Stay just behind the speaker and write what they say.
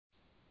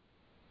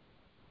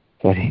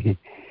Sorry.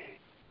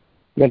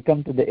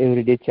 Welcome to the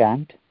Everyday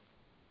Chant.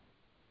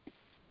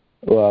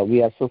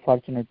 We are so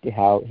fortunate to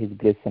have His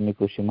Grace Swami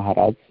Krushi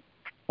Maharaj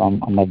from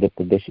Madhya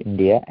Pradesh,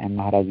 India, and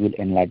Maharaj will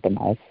enlighten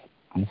us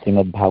on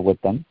Srimad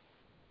Bhagavatam,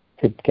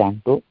 5th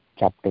canto,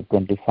 chapter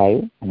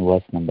 25, and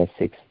verse number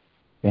 6.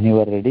 When you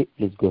are ready,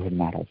 please go ahead,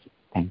 Maharaj.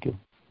 Thank you.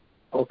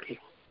 Okay.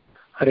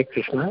 Hare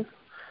Krishna.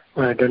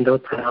 My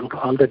Dandavat Pranam to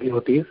all the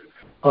devotees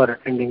for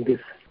attending this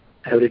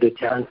Everyday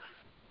Chant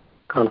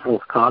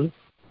conference call.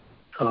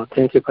 So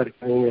thank you for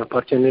giving me the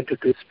opportunity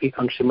to speak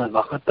on Srimad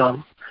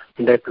Bhagavatam.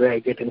 That way I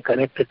get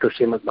connected to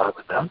Srimad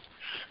Bhagavatam.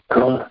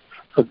 So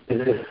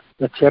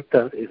the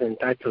chapter is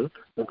entitled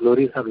The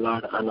Glories of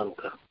Lord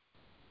Ananta.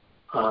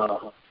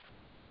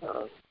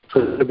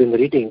 So we've been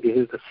reading, this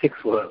is the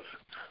 6th verse.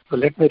 So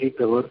let me read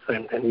the verse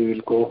and then we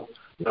will go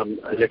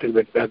a little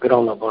bit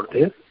background about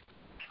this.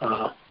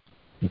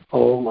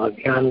 Om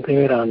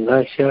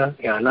Agyantirandasya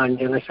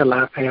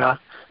Jnananjanashalakaya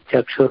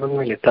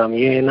Chakshurunmilitam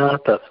Yena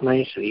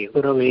Tasmai Shri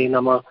Gurave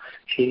Namah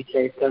Shri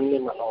Chaitanya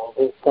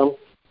Manobhustam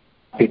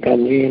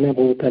Pitam Yena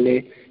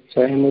Bhutale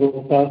Swayam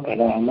Rupa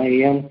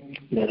Kalamayam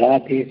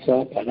Dadati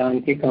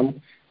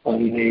Swapadantikam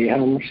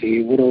Vandeham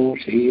Shri Guru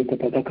Shri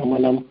Tapada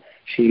Kamalam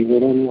Shri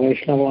Gurun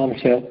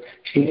Vaishnavamsha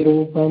Shri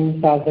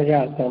Rupam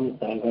Sagajatam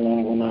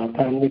Sagana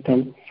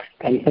Gunathanvitam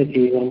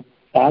Kansajivam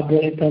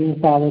Sadvaitam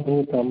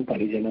Savadhutam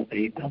Parijana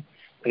Sahitam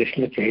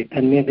Krishna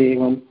Chaitanya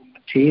Devam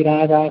Shri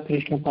Radha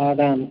Krishna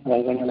Padam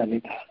Sagana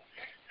Lalita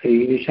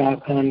Shri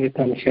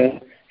Vishakhanvitam Sha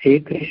He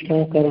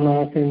Krishna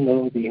Karuna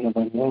Sindhu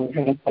Dinabandho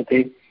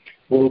Jagatpate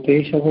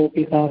Gopesha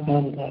Gopika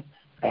Kanta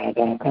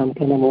Radha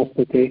Kanta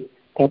Namostute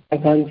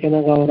Tapta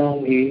Kanchana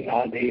Gaurangi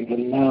Radhe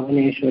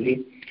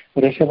Vrindavaneshwari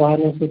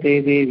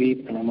Vrishabhanusute Devi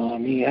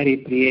Pranamami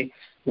Haripriye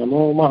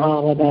Namo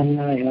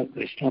Mahavadanyaya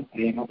Krishna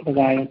Prema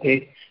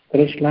Pradayate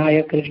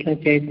Krishnaya Krishna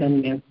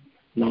Chaitanya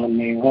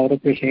Name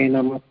Gaurapishe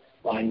Namah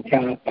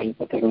Vancha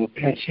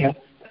Kalpatarupyasya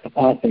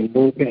Tapa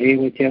Sindhupya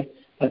Evacha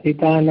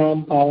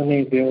Patitanam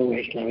Pavanebhyo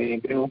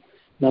Vaishnavebhyo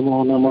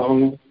Namo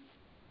Namah.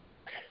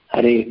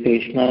 Hare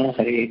Krishna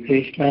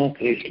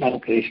Krishna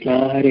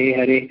Krishna Hare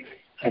Hare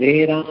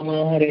Hare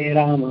Rama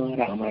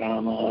Rama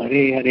Rama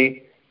Hare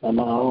Hare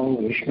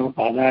Namo Vishnu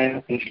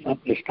Padaya Krishna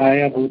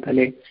Prishtaya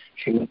Bhutale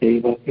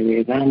Srimate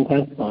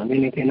Bhaktivedanta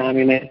Swaminiti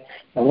Namine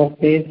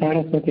Namaste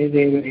Saraswati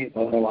Devi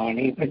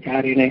Gauravani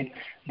Pacharine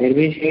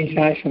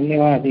Nirvishesha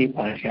Shunyavadi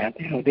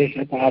Pashyate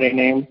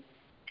Adeshatarine.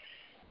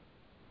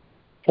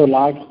 So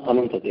Lord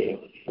Anantadev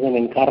is an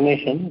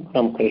incarnation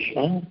from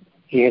Krishna.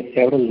 He has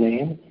several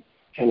names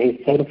and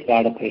he serves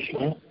Lord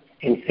Krishna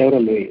in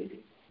several ways.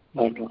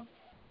 But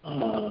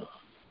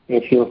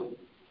if you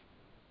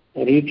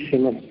read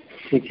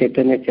Sri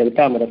Chaitanya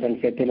Charitamrita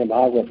and Chaitanya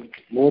Bhagavat,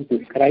 both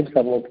describes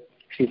about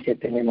Sri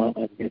Chaitanya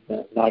Maharaj,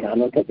 Lord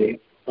Anantadev,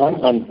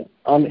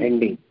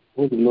 unending,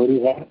 whose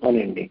glories are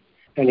unending.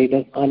 And he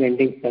does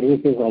unending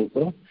services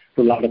also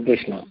to Lord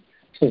Krishna.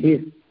 So he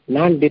is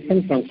not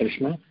different from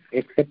Krishna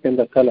except in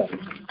the color.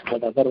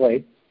 But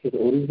otherwise,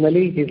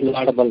 originally he is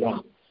Lord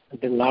Balram.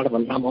 And then Lord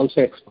Balram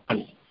also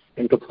expands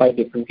into 5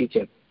 different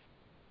features.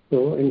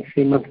 So in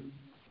Srimad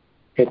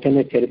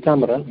Chaitanya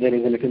Charitamrita, there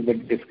is a little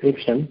bit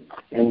description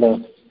in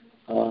the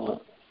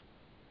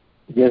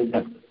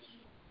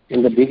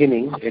in the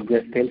beginning. It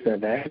just tells us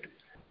that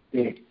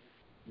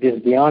this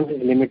beyond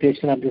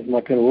limitation of this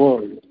material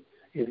world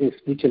is a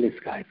spiritual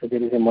sky. So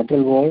there is a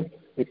material world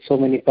with so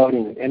many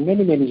coverings and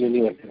many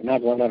universes,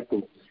 not one or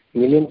two.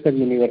 Millions of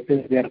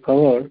universes, they are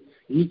covered.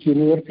 Each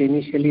universe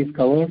initially is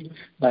covered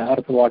by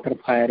earth, water,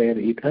 fire, air,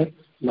 ether,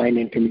 mind,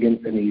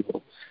 intelligence, and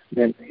ego.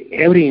 Then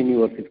every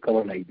universe is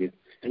covered like this.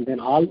 And then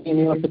all the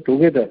universes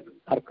together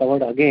are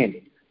covered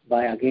again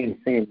by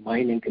same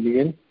mind,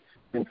 intelligence,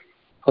 and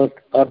first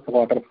earth,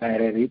 water, fire,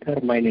 air, ether,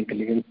 mind,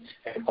 intelligence,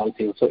 and all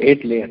things. So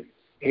 8 layers.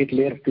 8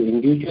 layers to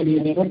individual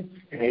universe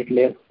and 8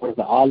 layers for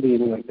all the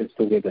universes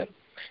together.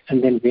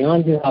 And then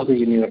beyond all the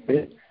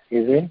universes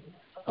is a,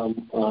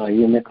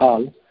 you may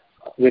call,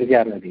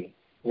 Virja Nadi.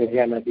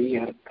 Virja Nadi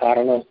or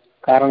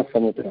Karana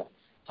Samudra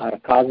or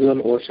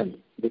causal ocean,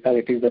 because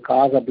it is the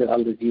cause of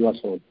all the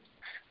Jiva souls.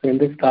 So in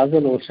this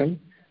causal ocean,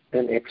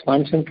 then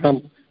expansion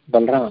from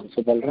Balram.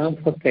 So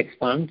Balram first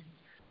expands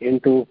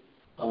into,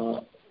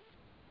 no,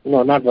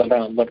 not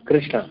Balram, but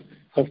Krishna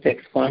first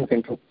expands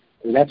into,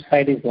 left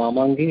side is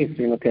Vamangi, is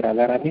Srimati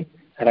Radharani,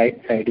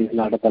 right side is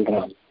Lord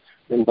Balram.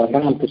 Then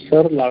Balram, to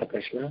serve Lord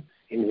Krishna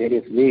in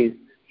various ways,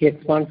 he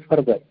expands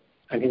further.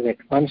 And his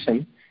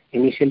expansion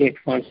initially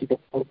expands into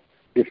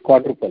this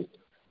quadruple.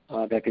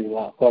 That is,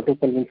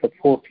 quadruple means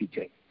 4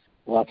 features.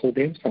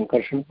 Vasudev,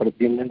 Sankarshan,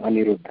 Pradyumna, and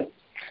Aniruddha.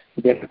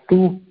 There are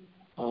two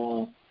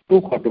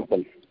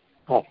quadruples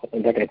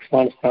that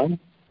expands from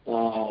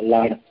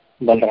Lord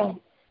Balram.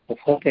 The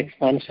first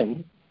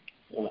expansion,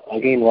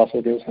 again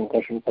Vasudev,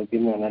 Sankarshan,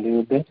 Pradyumna, and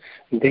Aniruddha,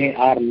 they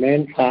are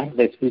meant for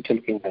the spiritual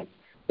kingdom.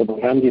 So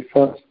Balram is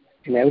first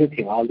in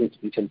everything, all the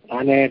spiritual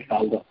planets,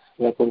 all the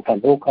Vaikuntha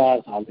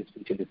Lokas, all the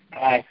spiritual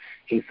sky.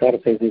 He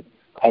serves as his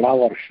khada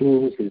or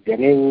shoes, his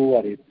janevu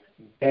or his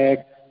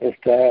bed, his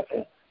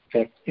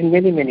in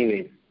many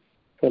ways.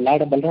 So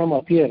Lord Balaram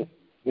appears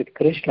with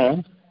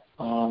Krishna,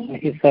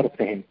 he serves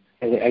him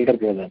as an elder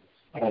brother.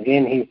 But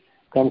again he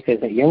comes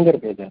as a younger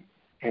brother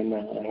in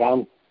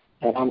Ram's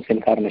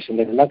incarnation,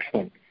 that is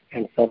Lakshman,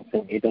 and serves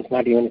him. He does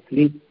not even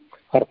sleep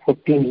for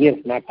 14 years,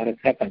 not for a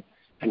second.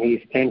 And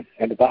he stands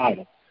at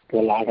guard to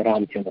Lord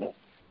Ramchandra.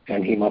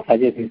 And he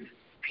massages his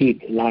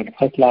feet.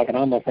 First Lord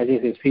Ram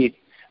massages his feet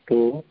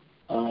to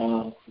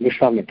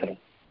Vishwamitra.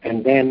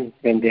 And then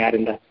when they are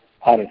in the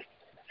forest.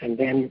 And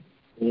then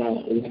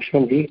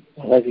Lakshmanji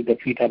massages the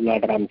feet of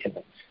Lord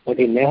Ramchandra. But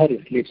he never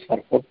sleeps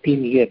for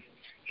 14 years.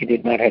 He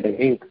did not have a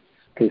wink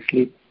to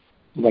sleep,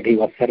 but he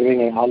was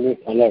serving and always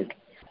alert.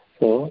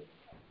 So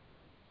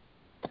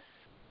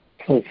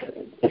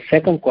the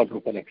second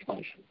quadruple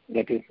expansion,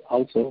 that is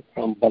also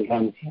from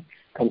Balramji,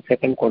 comes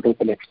second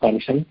quadruple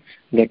expansion,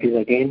 that is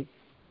again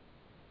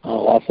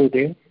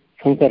Vasudev,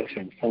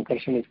 Sankarshan.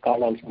 Sankarshan is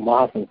called also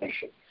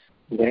Mahasankarshan.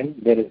 Then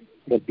there is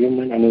the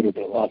Bhimna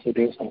Aniruddha,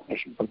 Vasudev,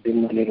 Sankarshan,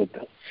 Bhimna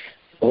Aniruddha.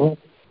 So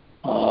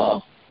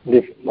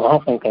this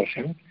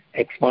Mahasankarshan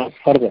expands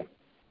further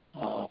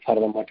for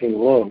the material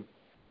world,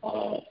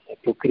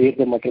 to create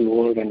the material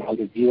world and all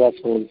the Jiva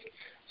souls.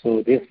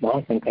 So this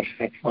Mahasankarshan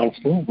expands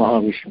to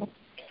Mahavishnu.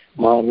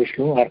 Mahavishnu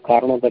or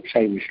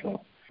Karnodakshai Vishnu.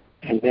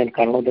 And then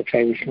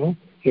Karnodakshai Vishnu,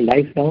 he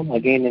lies down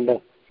again in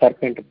the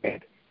serpent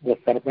bed. The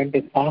serpent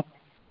is soft,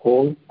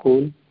 cold,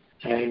 cool,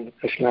 and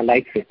Krishna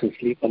likes it to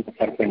sleep on the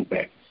serpent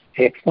bed.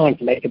 He expands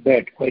like a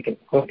bed, quite a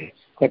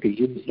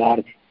huge,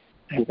 large.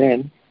 And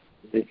then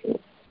this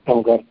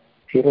from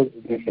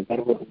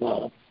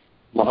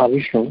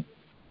Mahavishnu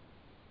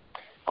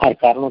or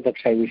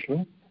Karnodakshai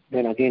Vishnu,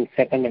 then again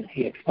second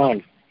he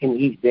expands in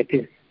each. That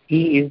is,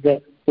 he is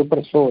the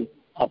super soul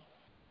of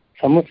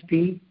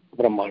Samasti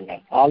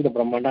Brahmanda. All the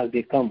Brahmandas,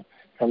 they come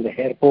from the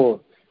hair pore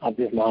of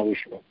this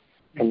Mahavishnu.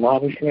 And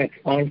Mahavishnu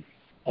expands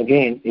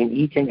again in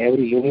each and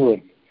every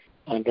universe,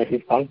 and that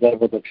is called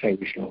Garbhodakshai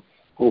Vishnu,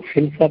 who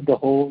fills up the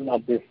whole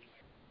of this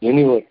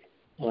universe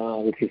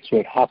with his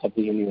sweat, half of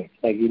the universe.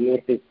 The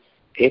universe is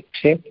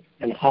egg-shaped,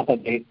 and half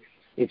of it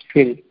is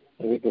filled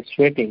with the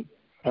sweating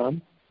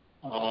from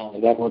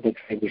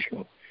Garbhodakshai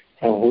Vishnu,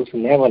 from whose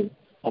navel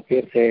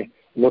appears a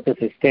lotus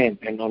stem,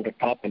 and on the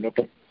top a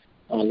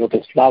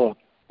lotus flower,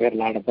 where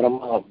Lord Brahma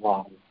was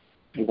born.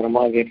 And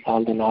Brahma gets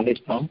all the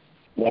knowledge from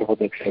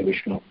Garbhodakshai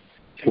Vishnu.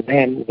 And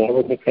then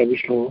Garbhodakshai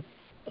Vishnu,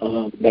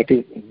 that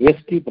is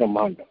Vyasti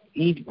Brahmanda.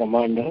 Each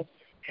Brahmanda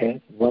has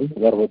one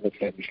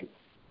Garbhodakshai Vishnu.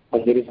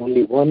 But there is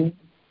only one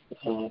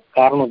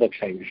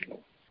Karnodakshai Vishnu.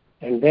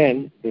 And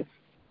then this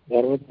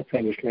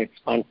Garbhodakshai Vishnu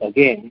expands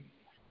again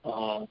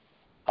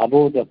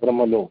above the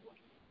Brahmalok,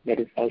 that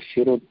is called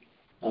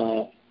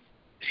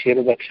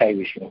Kshirodakshai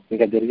Vishnu,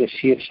 because there is a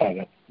Shir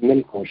Sagar,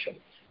 milk ocean,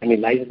 and he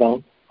lies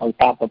down on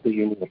top of the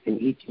universe, in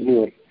each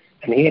universe,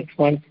 and he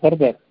expands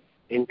further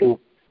into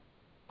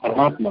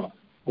Paramatma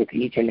with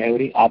each and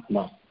every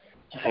Atma,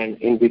 and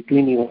in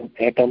between even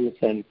atoms,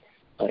 and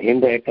in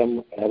the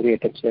atom, every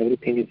atom, so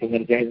everything is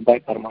energized by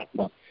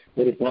Paramatma.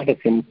 There is not a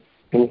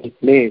single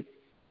place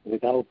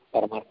without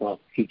Paramatma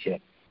feature.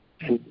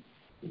 And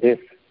this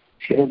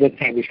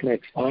Kshirodakshai Vishnu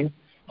expands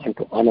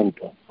onto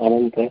Ananta.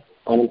 Ananta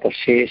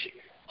Shesh,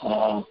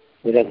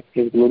 because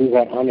his glories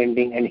are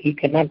unending, and he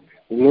cannot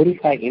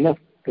glorify enough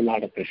to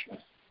Lord Krishna.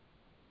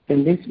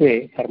 In this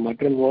way, for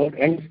material world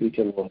and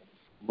spiritual world,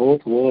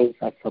 both worlds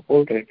are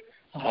supported,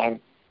 are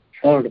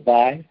served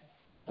by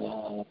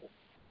Lord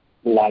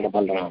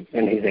Balaram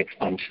and his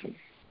expansion.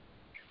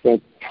 So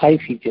 5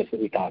 features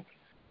we talk.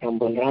 From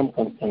Balaram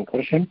comes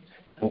Sankarshan.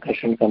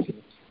 Sankarshan comes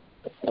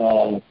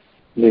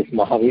this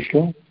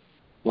Mahavishnu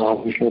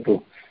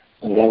to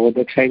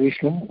Garbhodakshai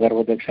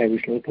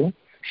Vishnu to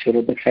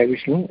Kshirodakshai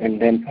Vishnu,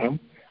 and then from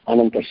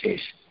Ananta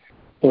Shesh.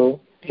 So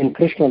in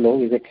Krishna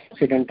Lok is a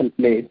transcendental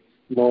place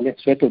known as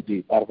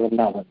Svetadvip or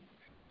Vrindavan.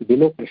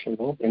 Below Krishna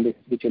Lok, in the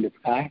spiritual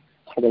sky,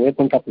 are the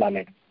Vaikuntha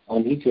planet.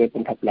 On each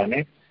Vaikuntha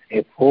planet,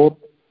 a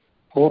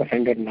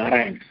four-handed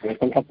Narayan.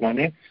 Vaikuntha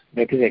planet,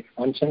 that is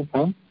expansion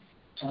from,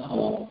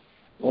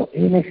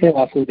 you may say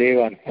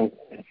Vasudeva or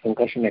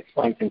Sankarshan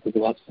expands into the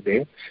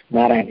Vasudeva.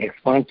 Narayan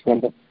expands from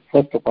the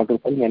first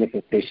quadruple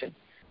manifestation.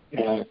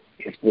 The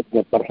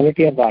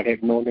personality of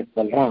Godhead known as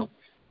Balaram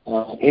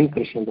in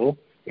Krishna Lok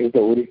is the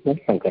original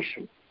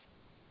Sankarshan.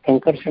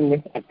 Sankarshan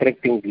means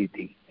attracting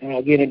deity. And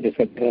again,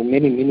 there are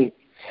many meanings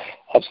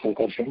of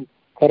Sankarshan.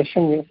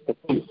 Karshan means to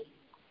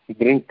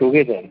bring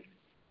together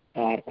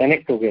or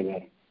connect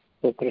together.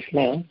 So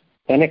Krishna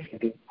connects,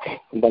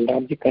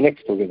 Balaramji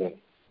connects together.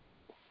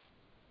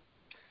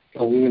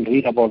 So we will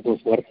read about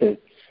those verses.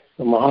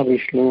 So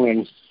Mahavishnu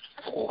and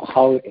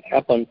how it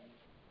happened.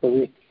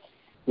 So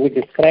we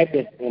described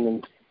it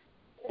in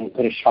a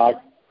very short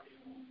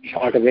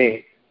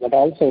way, but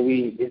also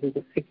this is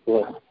the 6th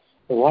verse.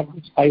 So what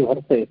these 5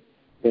 verses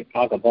they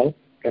talk about?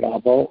 There are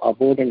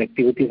abode and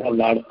activities of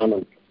Lord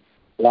Ananta.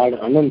 Lord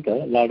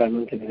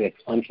Ananta is the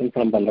expansion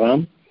from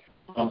Balaram.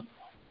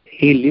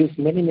 He lives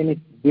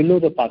many below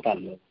the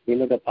Patal.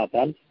 Below the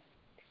Patal,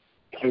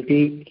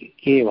 30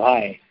 km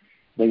high,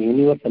 the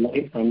universe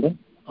lies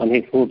on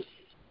his hoods.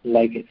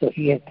 So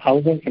he has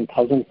thousands and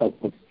thousands of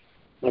hoods.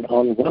 But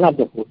on one of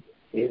the hoods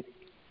is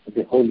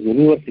the whole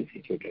universe is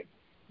situated.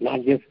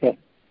 Not just this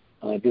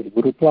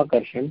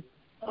Gurutwakarshan,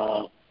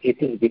 it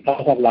is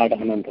because of Lord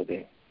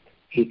Anantadev.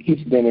 He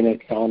keeps them in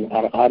its own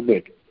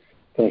orbit.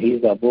 So he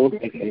is above,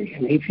 and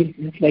he feels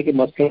it's like a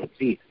mustard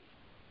seed.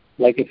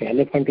 Like if an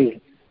elephant is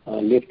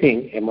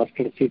lifting a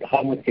mustard seed,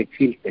 how much it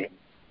feels there?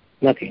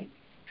 Nothing.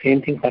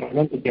 Same thing for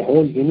Ananta, the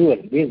whole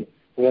universe,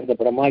 where the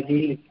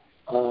Brahmaji,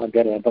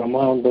 there are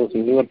Brahma and those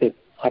universes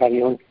are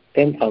around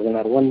 10,000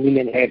 or 1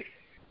 million heads,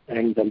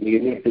 and the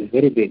universe is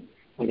very big.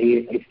 But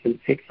he still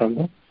sits on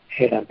the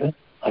head of the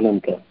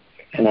Ananta.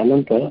 And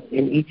Ananta,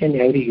 in each and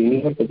every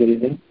universe, there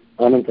is an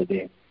Ananta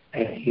there.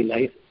 And he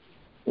lies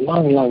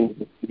long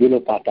below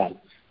Patal.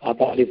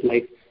 Patal is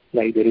like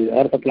there is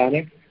Earth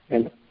planet,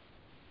 and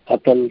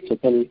Atal,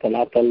 Sutal,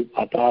 Talatal,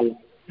 Patal,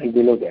 and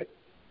below that.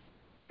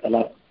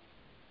 Tala.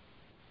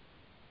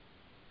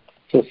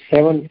 So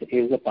 7th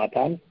is the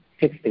Patal,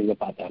 6th is the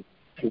Patal.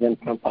 And then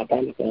from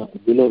Patal,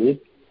 below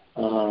it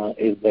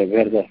is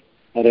where the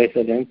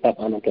residence of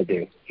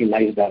Anantadev. He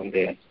lies down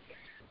there.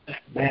 And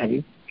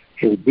then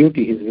his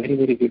beauty is very,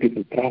 very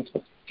beautiful.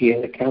 He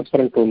has a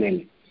transparent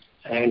toenail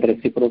and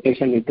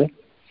reciprocation with the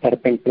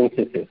serpent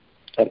princesses.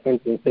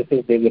 Serpent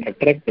princesses, they were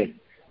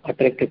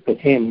attracted to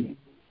him,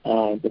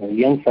 the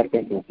young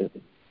serpent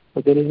princesses.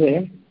 So there is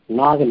a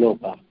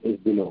Nagaloka is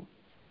below,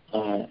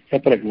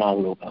 separate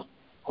Nagaloka.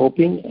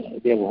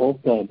 They have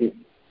hoped, these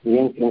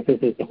young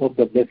princesses hope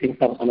the blessings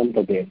of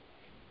Anantadev.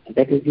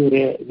 That is we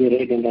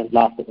read in the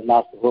last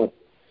verse.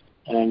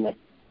 And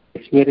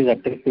Kashmir is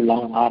attractive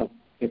long arm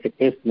with a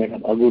paste made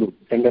of aguru,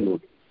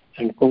 sandalwood,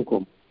 and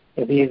kumkum.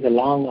 So he has a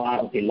long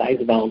arm, he lies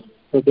down.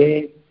 So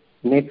they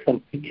make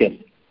some pictures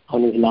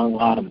on his long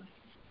arm.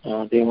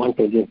 They want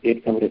to just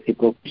get some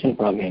reciprocation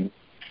from him.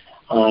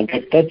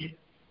 That touch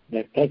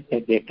that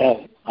they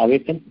touch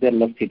awakens their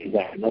lusty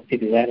desire. Lusty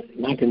desire is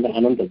not in the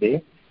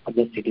Anantadev, but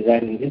lusty desire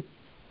in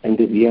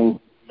this young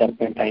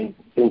serpent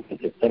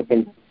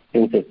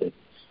princesses.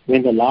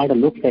 When the Lord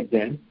looks at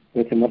them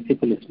with a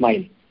merciful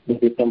smile, they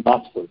become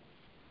bashful,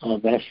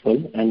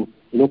 and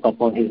look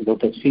upon his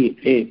lotus feet,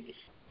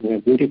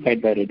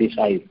 beautified by reddish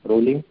eyes,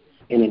 rolling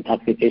in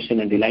intoxication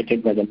and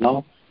delighted by the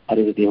love of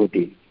his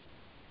devotee.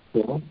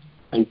 So,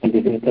 and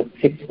this is the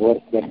 6th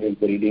verse that we will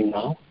be reading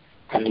now.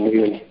 And we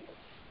will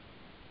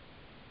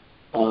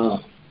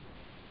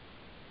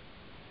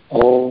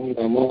Om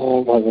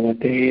Namo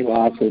Bhagavate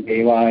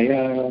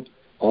Vasudevaya.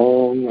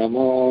 Om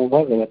Namo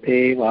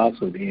Bhagavate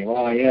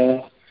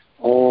Vasudevaya.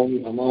 Om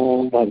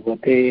Namo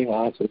Bhagavate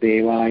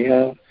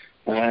Vasudevaya.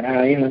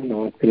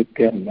 Narayana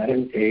Krityam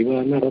Naram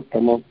Chaiva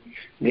Narottamam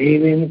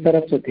Devim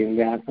Saraswatim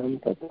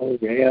Vyasam Tato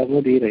Jaya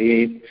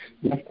Mudirayet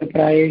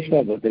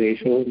Nastaprayesha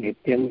Bhadresho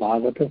Nityam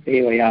Bhagavata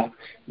Sevaya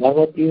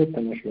Bhagavati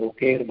Uttama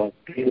Shloker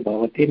Bhaktir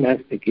Bhavati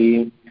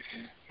Nastiki.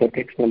 So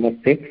text number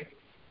 6.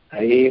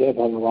 Aiva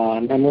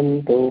Bhagavan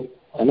Ananto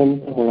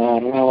Ananta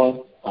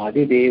Gunarnava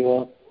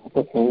Adideva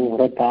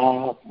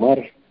Upasamvrata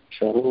Marsh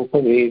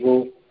Sharupa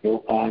Vego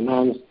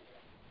Yokanam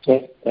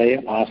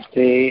Swastaya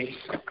Aste.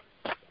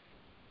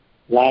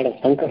 Lord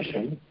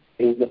Sankarshan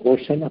is the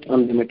ocean of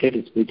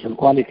unlimited spiritual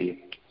quality,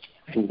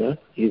 and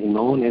is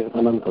known as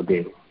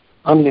Anantadev,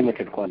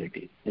 unlimited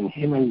quality. In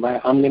him and by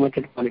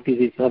unlimited qualities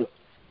he serves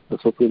the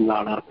Supreme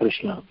Lord or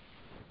Krishna.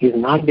 He is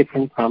not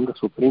different from the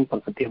Supreme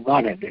Personality of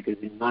Godhead. That is,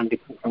 he is not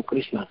different from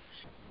Krishna.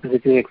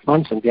 This is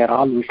expansion. They are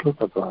all Vishnu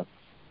Tattvas,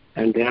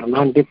 and they are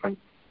non-different.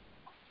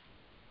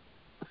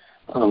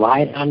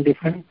 Why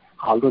non-different?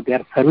 Although they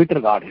are servitor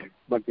Godhead,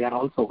 but they are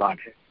also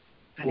Godhead.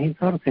 And he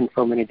serves in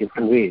so many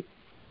different ways.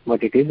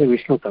 But it is a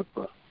Vishnu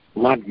Tattva,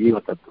 not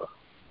Jiva Tattva.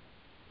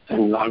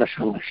 And Lord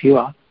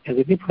Shiva is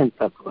a different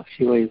Tattva.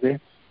 Shiva is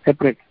a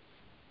separate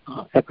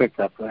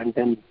Tattva. And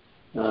then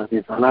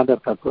this another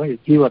Tattva is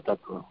Jiva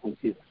Tattva, which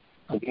is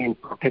again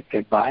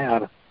protected by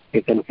or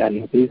taken care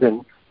of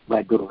prison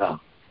by Durga.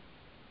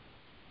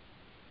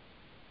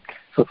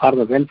 So for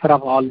the welfare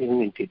of all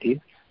living entities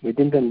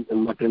within the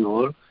material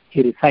world,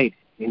 he resides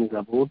in his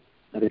abode,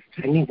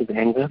 restraining his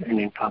anger and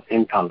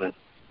intolerance.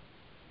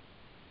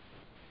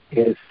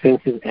 He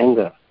senses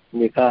anger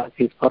because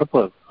his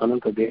purpose,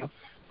 Anantadev,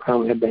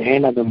 from at the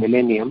end of the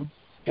millennium,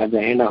 at the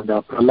end of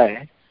the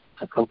pralaya,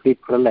 a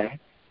complete pralaya,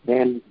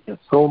 then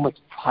so much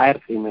fire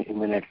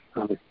emanates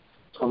from it,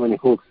 so many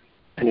hooks,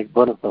 and it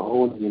burns the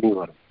whole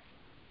universe.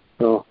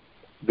 So,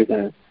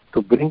 because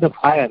to bring the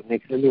fire,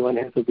 naturally one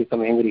has to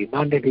become angry.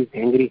 Not that he's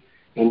angry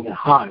in the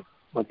heart,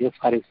 but just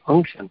for his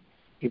function,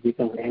 he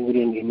becomes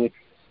angry and emits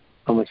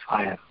so much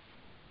fire.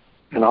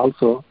 And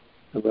also,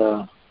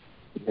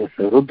 this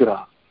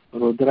Rudra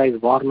is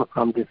born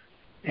from this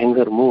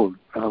anger mood,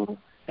 from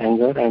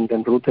anger, and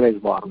then Rudra is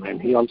born,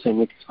 and he also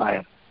emits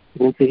fire.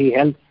 It means he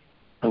helps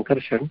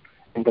Sankarshan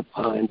in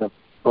the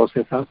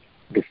process of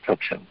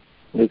destruction,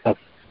 because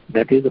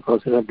that is the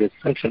process of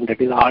destruction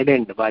that is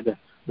ordained by the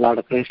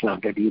Lord Krishna,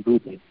 that you do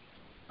this.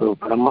 So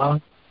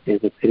Brahma is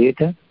the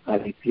creator,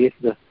 and he creates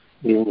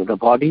the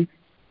body.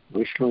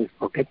 Vishnu is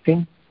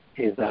protecting,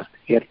 is a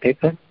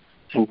caretaker,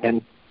 and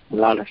then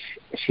Lord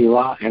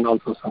Shiva and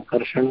also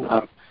Sankarshan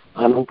or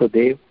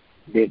Anantadev,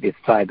 they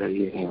destroy the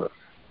universe.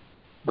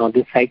 Now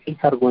these cycles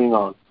are going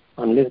on.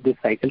 Unless these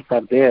cycles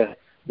are there,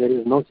 there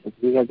is no chance,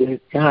 because there is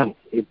chance.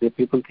 If the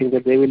people think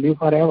that they will live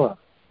forever,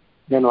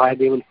 then why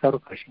they will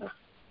serve Krishna?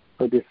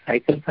 So these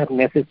cycles are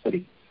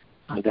necessary.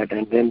 And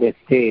then they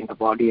stay in the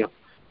body of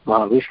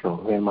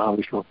Mahavishnu, when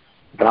Mahavishnu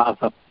draws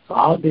up. So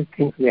all these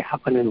things may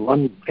happen in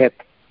one breath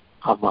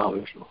of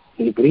Mahavishnu.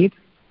 He breathes,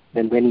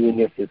 then many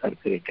universes are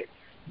created.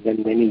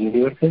 Then many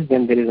universes,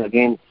 then there is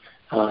again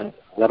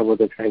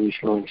Garbhodaksha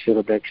Vishnu and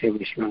Kshirodaksha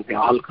Vishnu, and they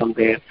all come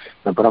there,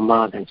 the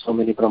Brahmas and so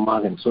many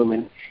Brahmas and so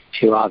many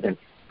Shivas, and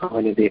how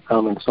many they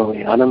come, and so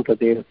many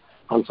Anantadev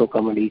also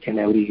come in each and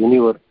every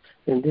universe.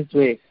 In this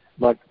way,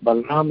 but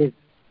Balram is,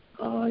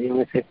 you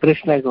may say,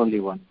 Krishna is only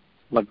one,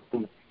 but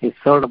he's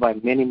served by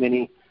many,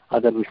 many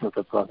other Vishnu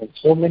Tattvas. And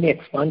so many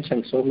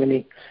expansions, so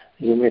many,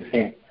 you may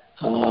say,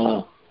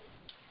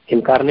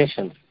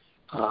 incarnations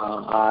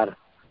are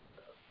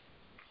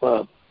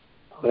from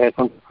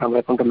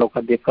Vaikuntha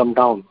Loka, they come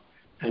down,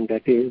 and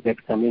that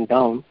coming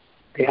down,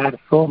 they are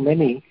so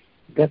many,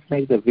 just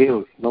like the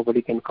waves.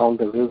 Nobody can count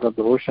the waves of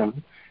the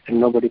ocean, and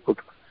nobody could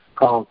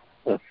count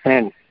the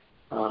sand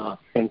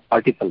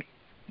particles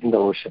in the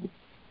ocean.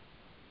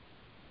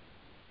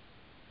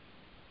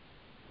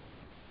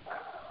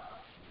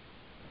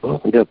 So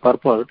the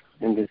purport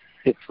in this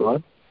sixth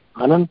verse,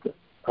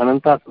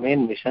 Ananta's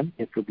main mission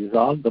is to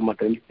dissolve the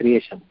material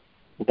creation,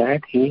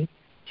 that he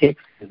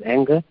checks his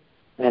anger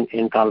and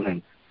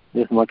intolerance.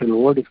 This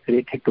material world is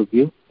created to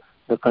give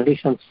the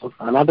conditioned soul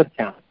another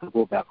chance to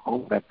go back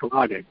home, back to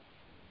Godhead.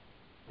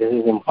 This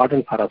is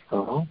important for us to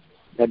know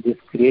that this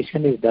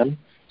creation is done,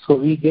 so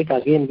we get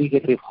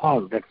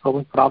reformed, that so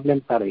many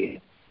problems are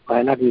here.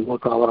 Why not we go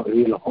to our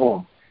real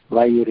home?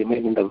 Why you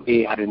remain in the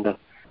way or in the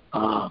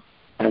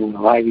and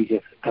why we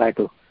just try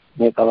to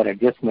make our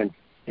adjustments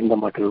in the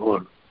material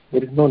world?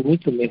 There is no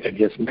need to make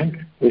adjustment.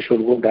 We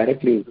should go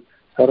directly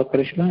serve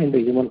Krishna in the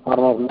human form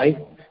of life.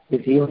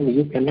 Which even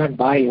you cannot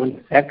buy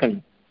even a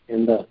second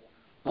in the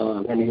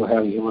when you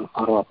have human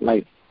form of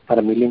life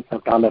for millions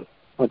of dollars.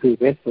 But we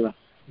waste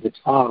this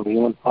form,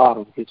 human form,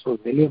 which is so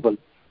valuable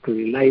to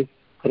realize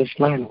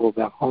Krishna and go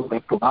back home,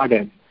 back to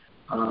Godhead.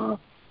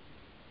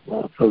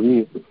 So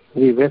we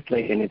waste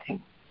like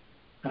anything.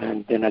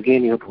 And then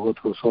again you have to go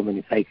through so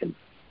many cycles.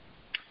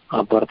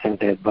 Birth and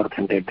death,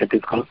 that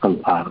is called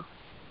samsara.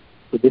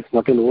 So this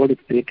material world is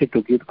created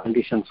to give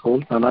conditioned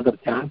souls another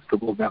chance to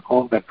go back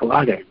home, back to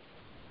Godhead.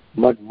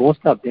 But most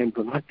of them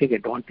do not take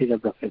advantage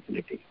of the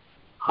facility.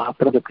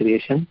 After the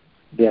creation,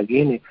 they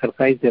again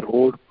exercise their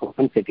old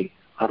propensity,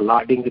 or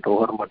lording it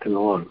over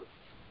material world.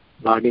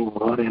 Lording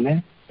over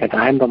that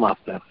I am the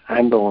master, I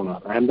am the owner,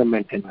 I am the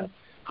maintainer.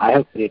 I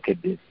have created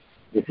this.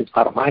 This is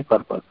for my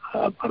purpose,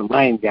 for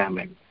my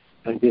enjoyment.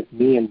 And this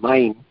me and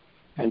mine,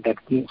 and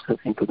that keeps us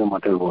into the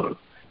material world.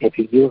 If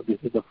you give, this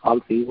is the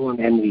false ego and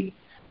envy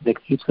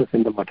that keeps us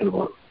in the material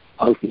world.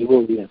 False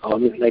ego, we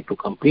always like to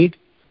compete,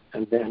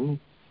 and then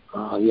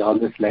we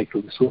always like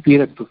to be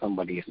superior to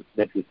somebody else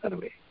that we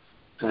survey.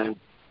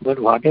 But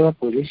whatever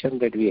position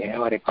that we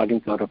have, or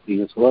according to our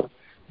previous work,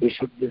 we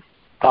should just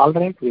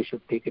tolerate, we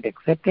should take it,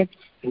 accept it,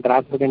 and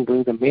rather than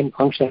doing the main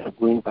function of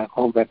going back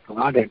home, back to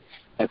Godhead,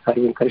 like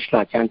serving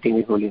Krishna, chanting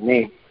His holy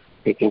name,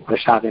 taking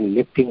prasad and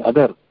lifting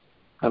others,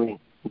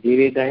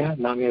 Jive Daya,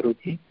 Namya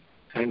Ruchi,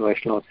 and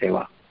Vaishnava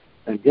Seva.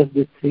 And just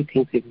these three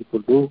things if we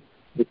could do,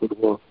 we could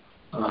go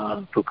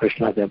to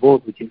Krishna's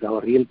abode, which is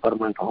our real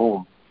permanent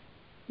home,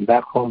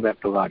 back home,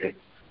 back to Godhead.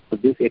 So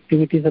these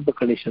activities of the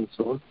conditioned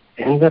soul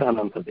anger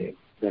Anantadev,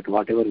 that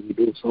whatever we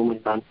do, so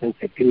much nonsense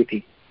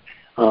activity,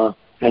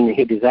 and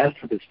he desires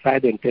to destroy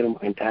the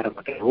entire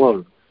material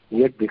world.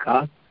 Yet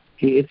because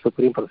he is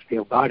Supreme Personality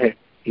of Godhead,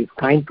 he is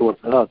kind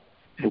towards us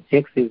and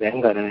checks his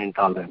anger and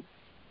intolerance.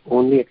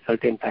 Only at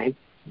certain times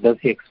does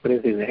he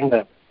express his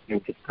anger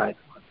and destroys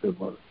the material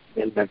world.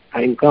 When that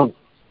time comes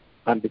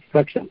for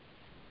destruction,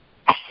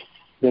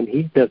 then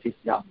he does his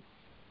job.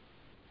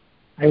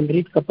 I will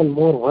read a couple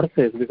more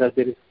verses because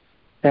there is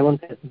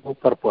 7th has no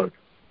purport.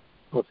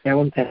 So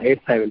 7th and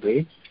 8th I will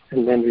read,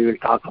 and then we will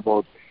talk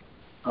about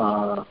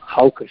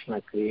how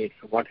Krishna creates,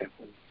 what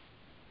happens,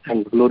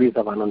 and glories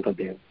of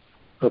Anantadev.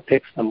 So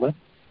text number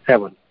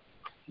 7.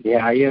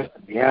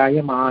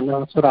 Dhyaya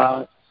mana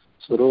sura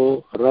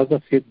suro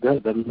raga siddha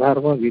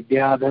gandharva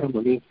vidyadhar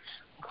muni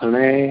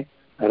khane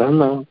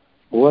rana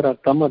vara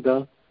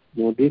tamada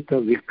mudita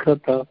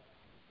vikrata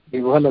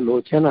vivala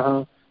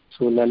lochana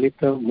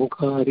sulalita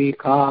mukha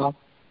rikha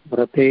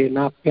vrate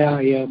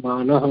napyaya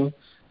manah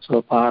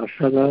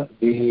swaparshada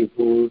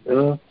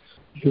vibhuda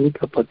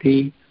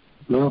yudhapati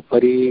न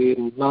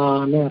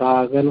परिमान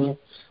रागन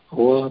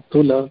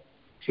वतुल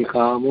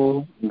शिखामो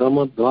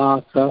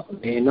दमद्वास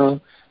नेन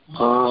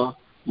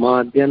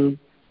माद्यन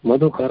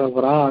मधुकर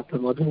व्रात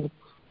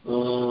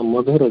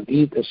मधुर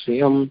गीत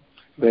श्रियम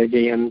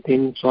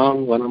वैजयंतीं स्वां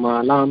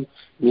वनमालां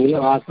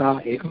नीलवासा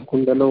एक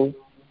कुंडलो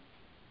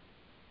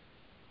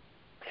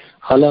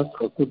हलक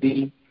कुदी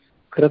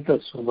कृत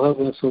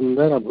सुभग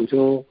सुंदर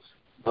भुजो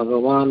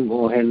भगवान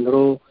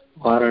मोहेन्द्रो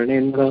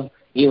Varanendra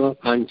Iva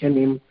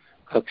Kanchanim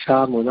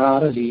Kaksha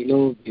Mudara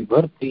Lilo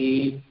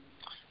Vibharti.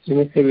 You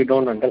may say we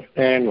don't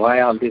understand why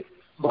all this,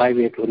 why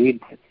we have to read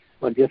this.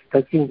 But just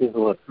touching this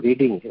word,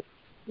 reading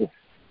this,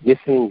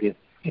 listening this,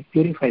 it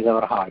purifies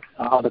our heart.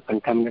 All the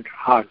contaminated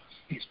heart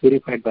is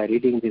purified by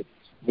reading this,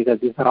 because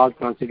these are all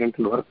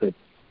transcendental verses.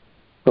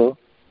 So,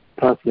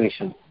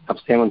 translation of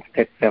 7,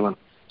 text 7.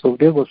 So,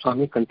 Sukadeva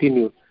Goswami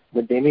continued,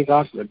 the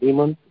demigods, the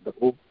demons, the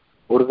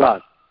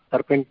Urgas,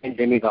 serpentine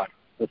demigods,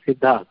 the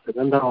Siddhas, the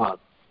Gandharvas,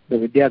 the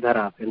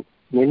Vidyadharas, and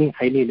many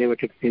highly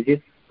elevated sages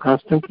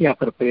constantly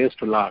offer prayers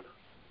to Lord.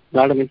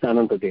 Lord means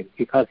Anantadev.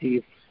 Because he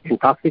is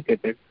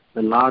intoxicated,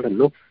 the Lord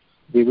looks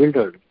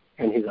bewildered,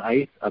 and his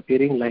eyes,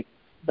 appearing like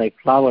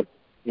flowers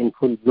in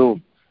full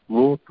bloom,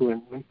 move to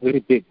and very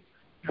big,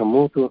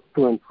 move to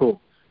and fro.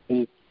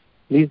 He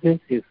pleases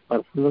his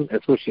personal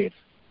associates,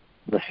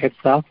 the heads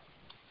of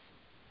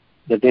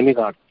the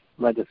demigods,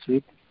 by the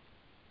sweet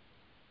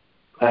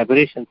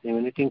vibrations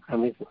emanating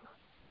from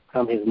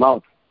his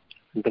mouth,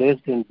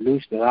 dressed in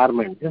bluish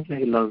garment, just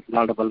like Lord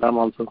Balaram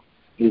also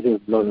uses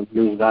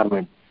bluish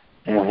garment.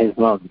 His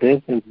mouth,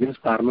 dressed in bluish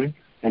garment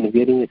and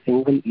wearing a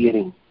single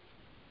earring.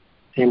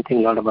 Same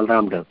thing Lord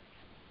Balaram does.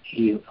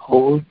 He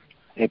holds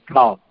a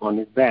cloth on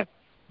his back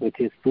with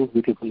his two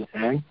beautiful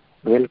and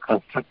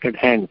well-constructed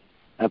hands,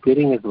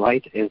 appearing as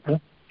white as the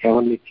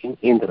heavenly king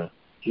Indra.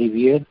 He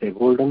wears a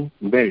golden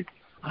belt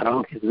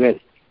around his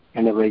waist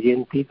and a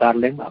Vajayanti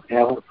garland of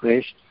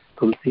ever-fresh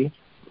tulsi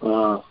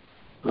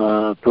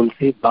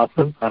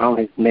blossoms around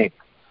his neck.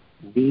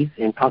 Bees,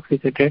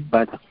 intoxicated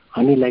by the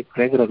honey-like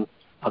fragrance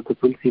of the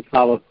tulsi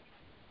flower,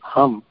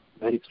 hum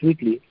very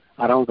sweetly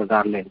around the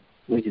garland,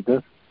 which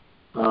thus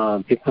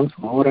becomes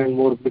more and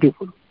more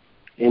beautiful.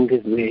 In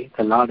this way,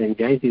 the Lord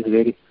enjoys his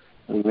very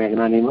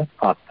magnanimous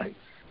pastimes.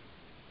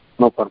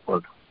 No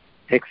purport.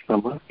 Text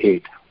number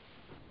 8.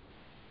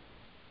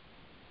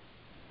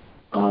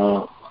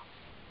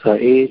 स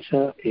एष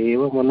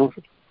एव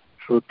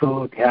मनुश्रुतो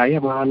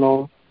ध्यायमानो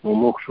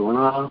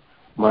मुमुक्षुणा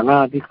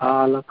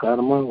मनादिकाल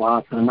कर्म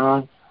वासना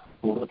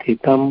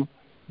ग्रथितं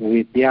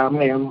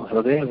विद्यामयं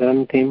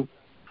हृदयग्रन्थिं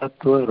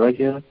सत्व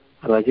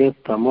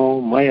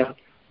रजस्तमोमय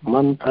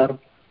मंथर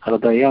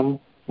हृदयं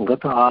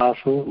गत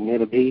आशु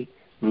निर्भि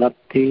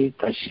नत्ति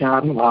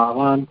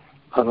तस्यानुभावान्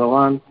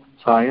भगवान्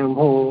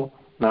स्वयंभो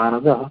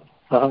नारदः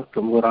सह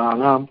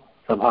तुम्बुराणां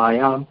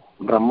सभायां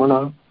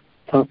ब्रह्मणः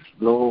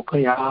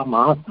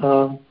संश्लोकयामास.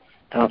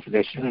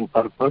 Translation and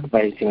purport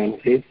by His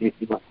Eminence Sri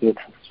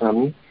Bhaktivedanta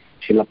Swami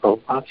Srila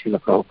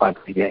Prabhupada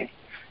Vijay.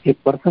 A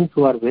person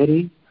who are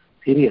very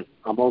serious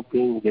about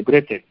being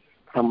liberated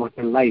from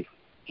mortal life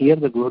hear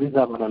the glories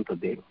of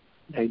Anantadev.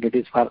 Like that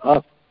is for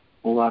us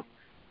who are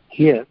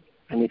here,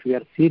 and if we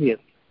are serious,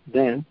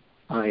 then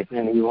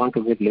when we want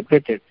to get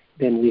liberated,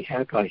 then we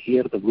have to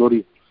hear the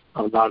glories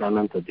of Lord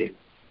Anantadev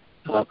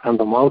from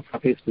the mouth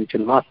of a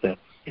spiritual master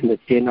in the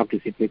chain of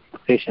disciplic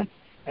succession.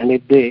 And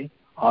if they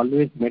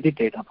always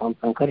meditate upon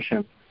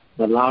Sankarshan,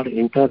 the Lord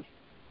enters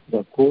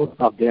the core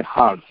of their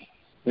hearts,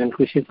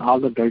 vanquishes all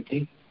the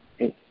dirty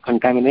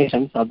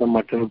contaminations of the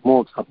material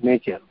modes of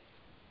nature,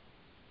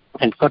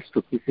 and cuts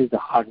to pieces the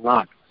hard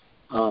knot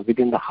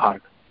within the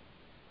heart,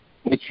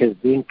 which has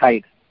been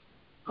tied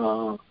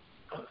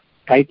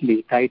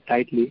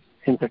tightly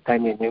since the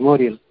time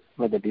immemorial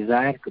by the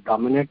desire to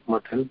dominate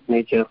material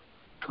nature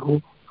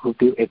through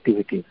fruitive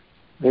activities.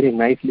 Very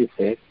nicely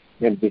said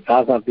that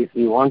because of this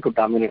we want to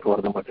dominate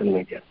over the material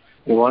nature.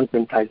 We want to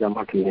entice the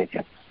material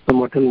nature. So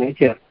material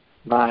nature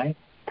by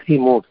three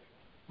modes.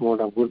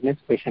 Mode of goodness,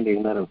 patient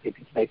ignorance. It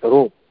is like a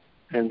rope,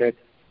 and that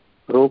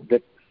rope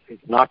that is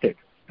knotted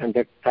and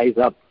that ties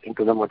up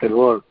into the material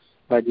world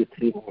by these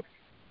three modes.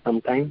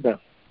 Sometimes the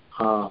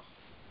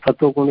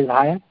sattva gun is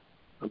higher,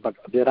 but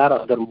there are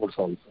other modes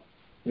also.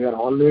 We are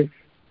always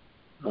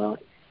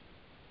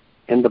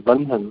in the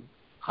bandhan,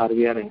 or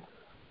we are in,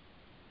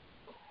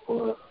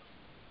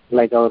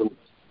 like our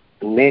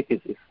neck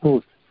is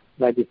smooth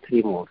by these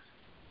three modes.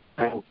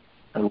 And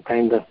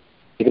sometimes the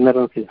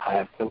ignorance is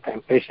higher,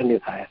 sometimes patience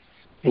is higher.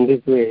 In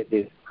this way,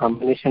 the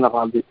combination of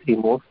all these three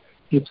modes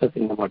keeps us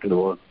in the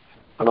material world.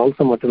 And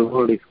also material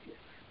world is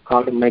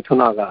called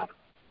Maithunagar,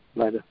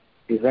 by the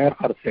desire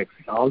for sex.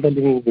 All the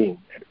living beings,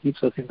 that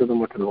keeps us into the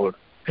material world.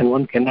 And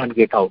one cannot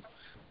get out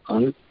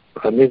unless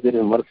there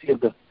is mercy of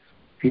the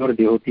pure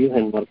devotees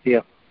and mercy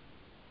of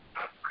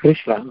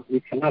Krishna. We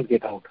cannot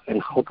get out.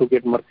 And how to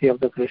get mercy of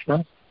the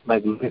Krishna?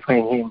 By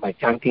glorifying him, by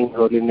chanting his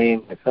holy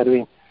name, by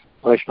serving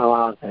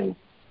Vaishnavas, and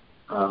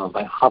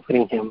by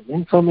offering him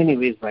in so many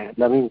ways, by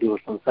loving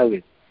devotional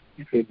service.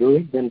 If we do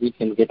it, then we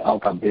can get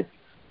out of this,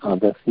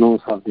 the snooze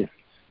of this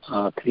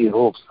three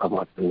ropes of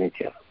material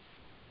nature.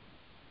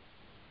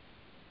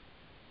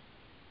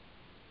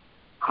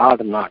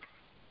 Hard knots,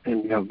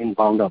 and we have been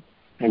bound up.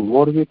 And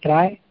more we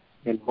try,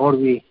 then more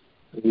we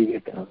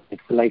get.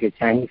 It's like a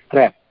Chinese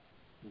trap.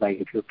 Like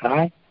if you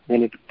try,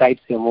 then it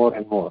tights you more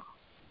and more.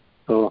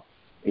 So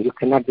you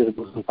cannot just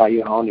do it by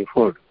your own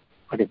effort.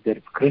 But if there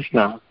is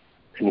Krishna,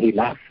 and he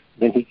laughs,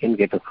 then he can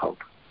get us out.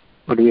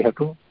 But we have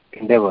to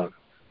endeavor.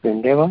 To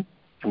endeavor,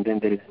 And then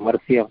there is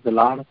mercy of the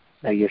Lord,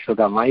 like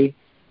Yashoda Mai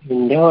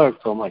endeavored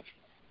so much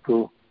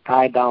to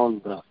tie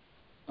down the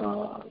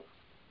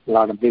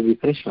Lord Baby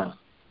Krishna,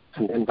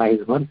 and then by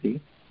his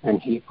mercy,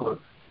 and he could,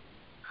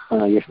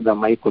 Yashoda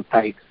Mai could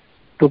tie it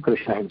to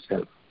Krishna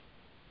himself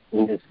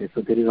in this way.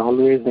 So there is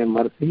always a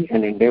mercy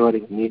and endeavor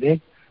is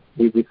needed.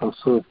 We become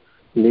so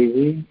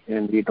lazy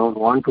and we don't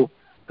want to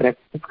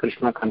practice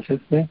Krishna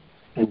consciousness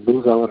and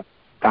lose our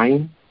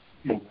time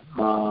and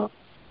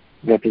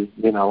that is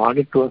been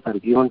awarded to us or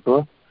given to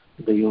us,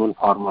 the human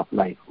form of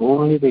life.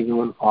 Only the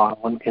human form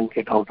one can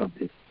get out of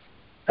this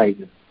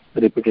cycle,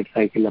 repeated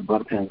cycle of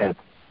birth and death.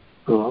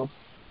 So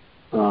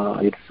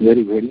it's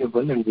very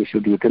valuable and we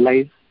should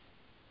utilize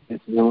this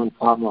human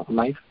form of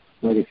life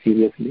very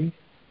seriously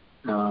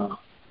as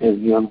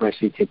given by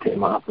Sri Chaitanya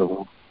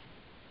Mahaprabhu.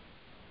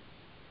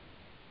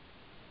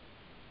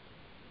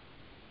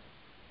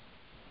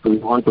 So we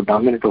want to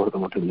dominate over the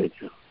material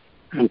nature.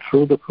 And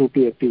through the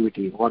fruity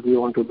activity, what we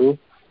want to do,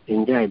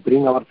 enjoy,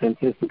 bring our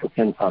senses to the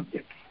sense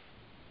objects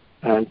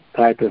and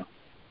try to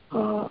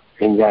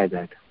enjoy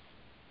that.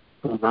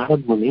 So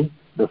Narad Muni,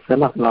 the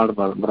son of Lord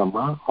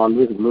Brahma,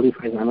 always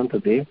glorifies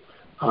Anantadev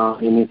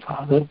in his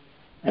father's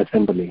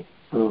assembly.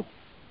 So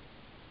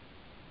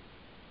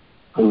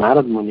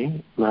Narad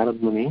Muni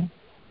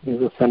is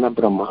the son of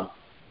Brahma.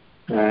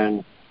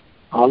 And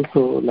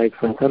also, like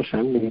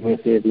Sankarshan, you may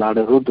say Lord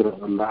Rudra,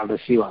 Lord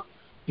Shiva.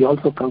 He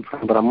also comes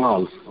from Brahma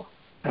also.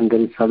 And there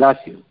is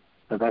Sadashiva.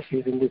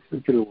 Sadashiva is in the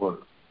spiritual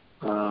world.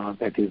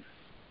 That is,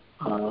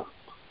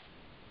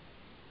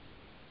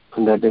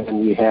 and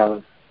then we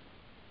have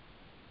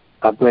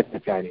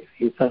Advaitacharya.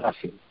 He is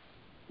Sadashiva.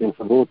 Means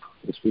both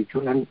the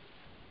spiritual and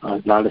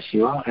Lord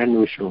Shiva and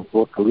Vishnu,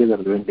 both together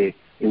when they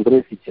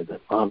embrace each other,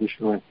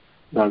 Mahavishnu and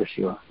Lord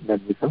Shiva,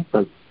 that becomes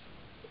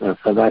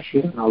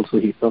Sadashiva. Also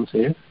he comes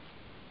as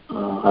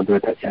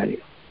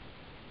Advaitacharya.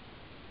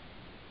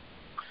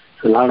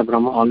 So Lord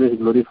Brahma always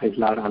glorifies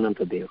Lord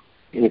Anantadev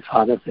in his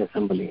father's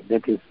assembly.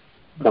 That is,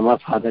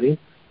 Brahma's father is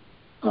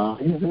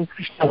in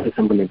Krishna's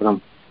assembly,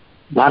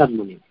 Narad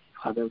Muni,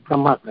 father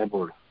Brahma's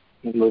abode.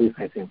 He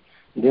glorifies him.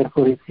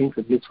 Therefore he sings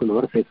blissful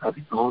verses of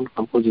his own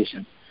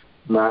composition.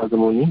 Narad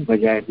Muni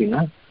Vajaya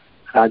Bina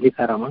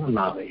Radhika Ramana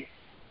Nave.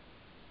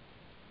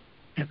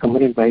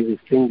 Accompanied by his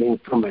stringed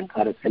instrument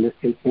or a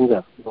celestial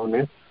singer known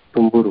as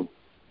Tumburu.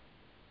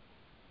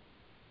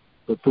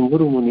 So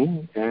Tumburu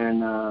Muni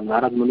and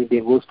Narad Muni, they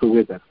goes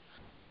together.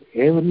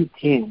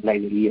 Everything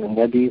like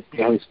Nadis,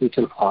 they have a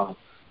spiritual form.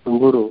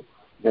 Tumburu,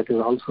 that is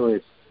also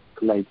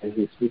like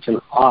a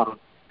spiritual form,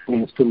 an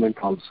instrument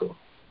also.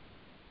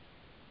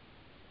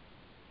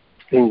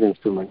 Stringed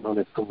instrument known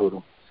as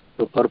Tumburu.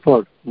 So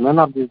purport, none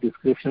of these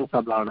descriptions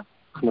of Lord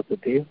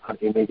Anantadev are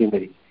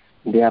imaginary.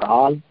 They are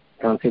all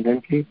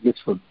transcendently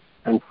blissful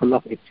and full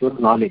of actual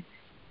knowledge.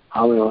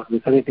 However,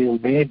 because it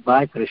is made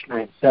by Krishna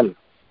himself,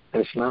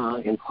 Krishna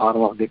in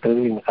form of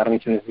literary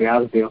incarnation as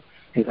Vyasadeva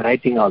is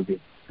writing all this.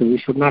 So we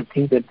should not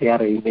think that they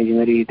are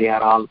imaginary, they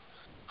are all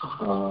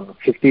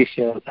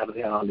fictitious, or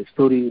they are all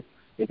stories.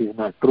 It is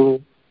not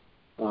true.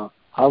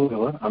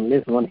 However,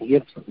 unless one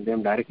hears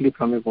them directly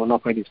from a bona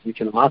fide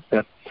spiritual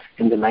master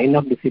in the line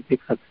of disciplic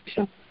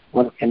succession,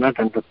 one cannot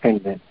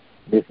understand them.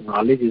 This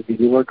knowledge is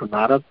delivered to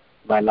Narad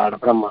by Lord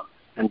Brahma,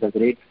 and the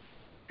great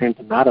Saint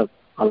Narad,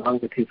 along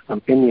with his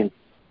companion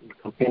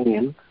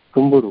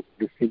Tumburu,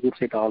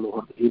 distributes it all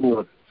over the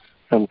universe.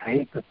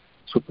 Sometimes the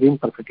supreme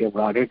perfection of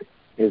Godhead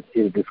is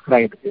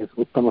described as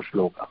Uttama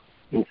Shloka.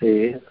 It's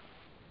a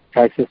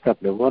choicest of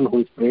the one who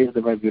is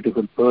praised by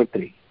beautiful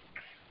poetry.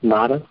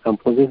 Narad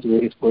composes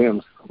various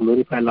poems to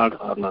glorify Lord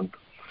Ananta,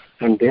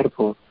 and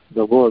therefore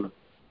the word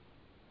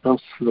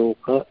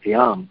Samshloka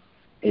Yam,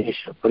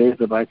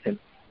 praised by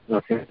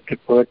sacred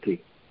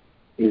poetry,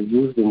 is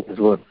used in this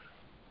verse.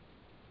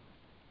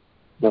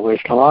 The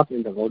Vaishnavas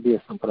in the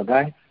Gaudiya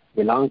Sampradaya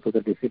belong to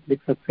the disciplic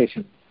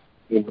succession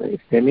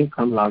stemming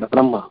from Lord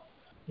Brahma.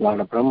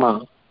 Lord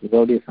Brahma,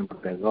 Gaudiya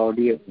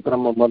Sampradaya,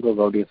 Brahma Madhva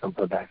Gaudiya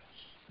Sampradaya.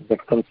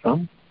 That comes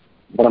from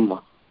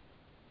Brahma.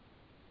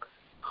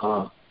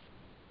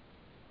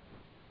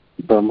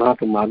 Brahma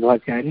to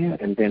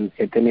Madhvacharya, and then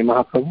Chaitanya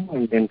Mahaprabhu,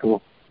 and then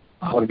to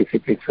our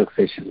disciplic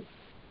succession.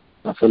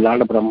 So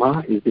Lord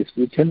Brahma is the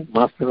spiritual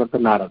master of the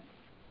Narad.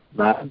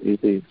 Narad is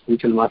the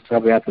spiritual master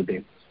of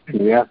Vyasadeva. And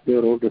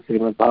Vyasadeva wrote the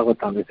Srimad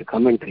Bhagavatam as a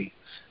commentary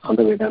on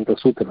the Vedanta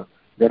Sutra.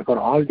 Therefore,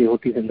 all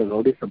devotees in the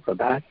Gaudiya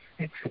Sampradaya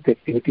accept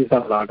activities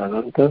of Lord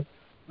Ananta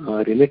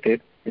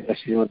related in the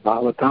Srimad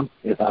Bhagavatam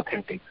is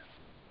authentic.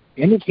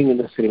 Anything in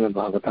the Srimad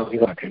Bhagavatam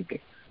is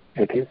authentic.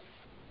 It is,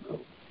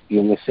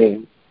 you may say,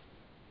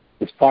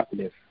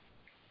 spotless,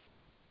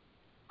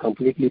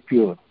 completely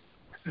pure,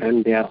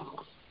 and they are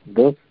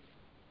thus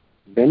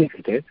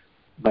benefited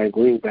by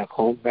going back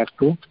home, back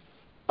to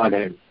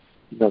Godhead.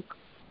 The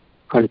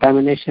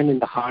contamination in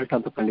the heart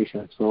of the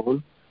conditioned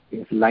soul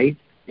is like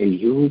a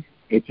huge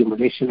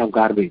accumulation of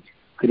garbage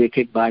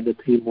created by the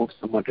three modes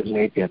of material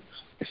nature,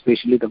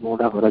 especially the mode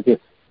of Rajas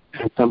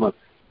and Tamas.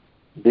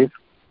 This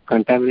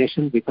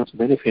contamination becomes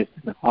manifest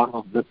in the form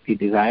of lusty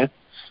desire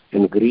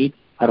and greed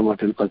for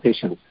material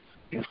possessions.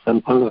 is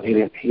confirmed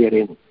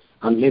herein.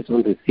 Unless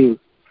one receives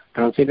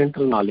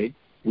transcendental knowledge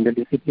in the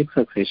disciplic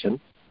succession,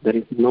 there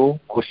is no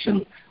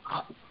question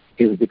of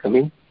his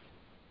becoming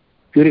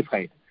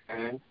purified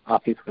and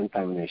of his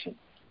contamination.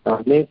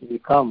 Unless we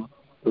come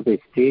to the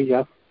stage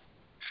of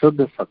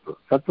Shuddha Sattva,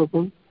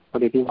 Sattva,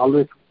 but it is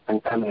always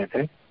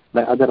contaminated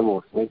by other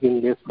modes, maybe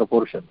in less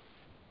proportion.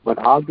 But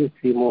all these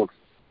three modes,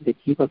 they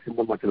keep us in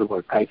the material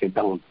world, tight it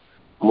down.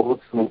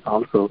 Modes means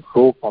also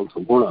rope, also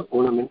guna.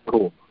 Guna means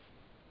rope,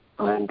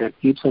 and that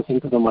keeps us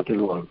into the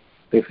material world.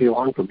 So if we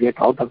want to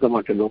get out of the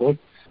material world,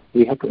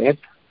 we have to act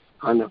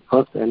on the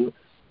first and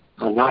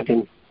not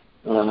in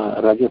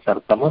Rajas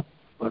or Tamas,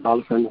 but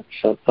also in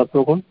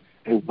Sattva,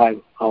 and by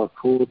our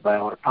food, by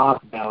our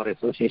talk, by our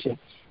association,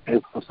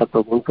 and from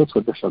Sattva to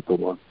Suddha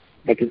Sattva.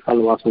 That is called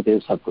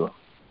Vasudeva Sattva.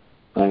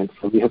 And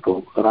so we have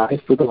to rise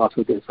to the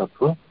Vasudeva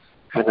Sattva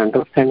and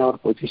understand our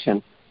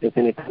position as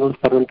an eternal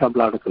servant of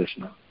Lord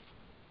Krishna.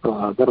 So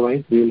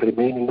otherwise, we will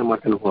remain in the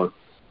material world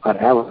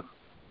forever.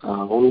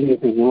 Only in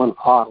the human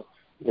form,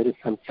 there is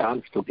some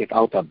chance to get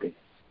out of this.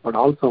 But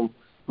also,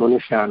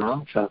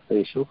 Manushanam,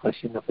 Shastreshu,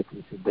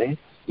 Kashinapati Siddhe,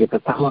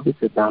 Yatatamapi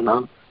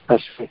Siddhanam,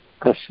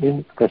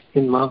 Kashin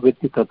Ma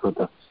Vitti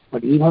Tatvata.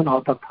 But even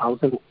out of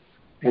thousands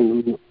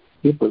and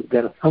people,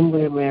 there are some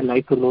way may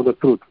like to know the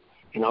truth.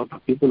 And out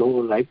of people who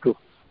would like to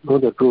know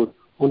the truth,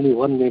 only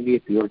one may be a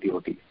pure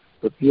devotee.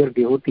 The pure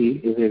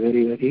devotee is a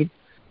very, very,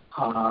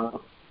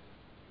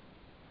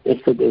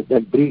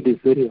 that breed is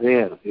very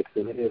rare. It's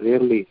very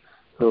rarely.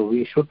 So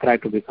we should try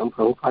to become.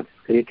 Prabhupada has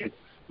created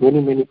many,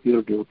 many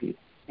pure devotees.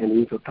 And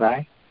we should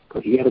try to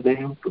hear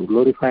them, to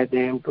glorify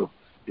them, to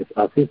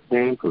assist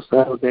them, to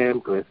serve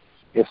them, to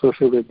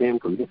associate with them,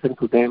 to listen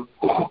to them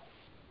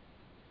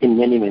in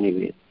many, many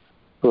ways.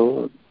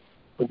 So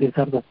these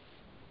are the,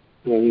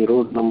 we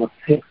wrote number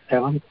 6,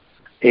 7,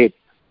 8,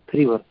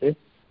 3 verses.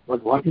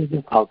 But what is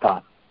this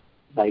avatar?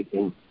 Like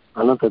in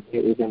Ananta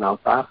is an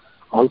avatar.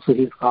 Also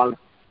he is called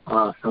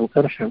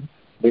Sankarshan,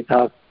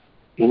 because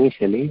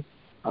initially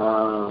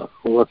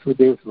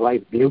Vasudeva's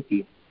wife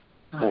Devaki,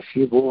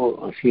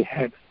 she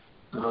had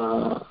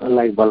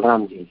like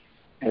Balramji,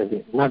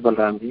 not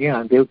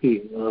Balramji,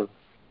 Devaki.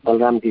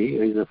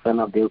 Balramji is the son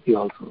of Devaki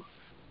also,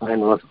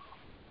 and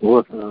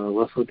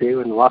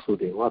Vasudeva and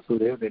Vasudeva.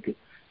 Vasudeva,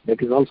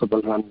 that is also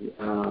Balramji.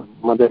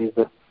 Mother is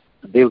the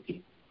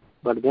Devaki.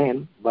 But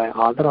then, by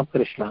order of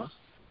Krishna,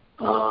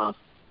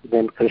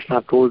 then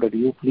Krishna told that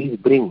you please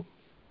bring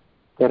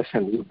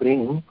Karshan, you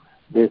bring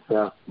this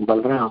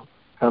Balram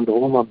from the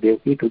home of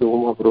Devaki to the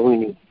home of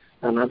Rohini,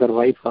 another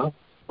wife of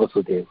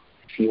Vasudeva.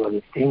 She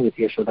was staying with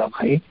Yashoda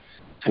Bhai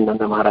and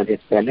Nanda Maharaj's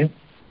palace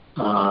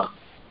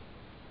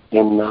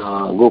in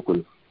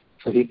Gokul.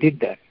 So he did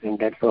that, and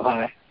that's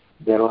why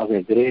there was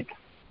a great,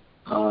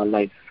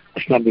 like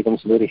Krishna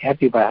becomes very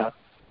happy by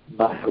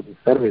her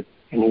service,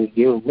 and he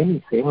gave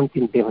many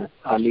 17 demons,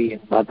 Ali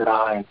and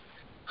Bhadra and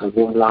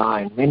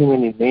Vimla and many,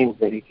 many names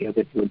that he gave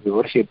that will be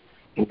worshipped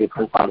in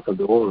different parts of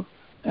the world.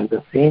 And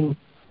the same,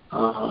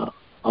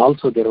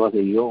 also there was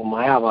a Yog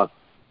Maya was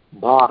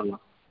born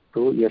to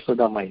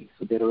Yashoda Mai.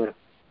 So there were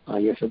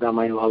Yashoda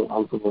Mai was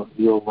also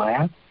Yog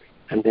Maya,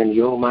 and then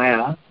Yog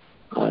Maya,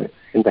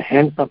 in the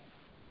hands of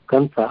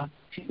Kansa,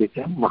 she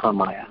became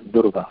Mahamaya,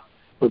 Durga.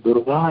 So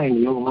Durga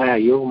and Yog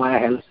Maya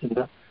helps in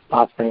the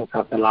pastimes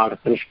of the Lord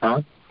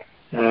Krishna,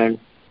 and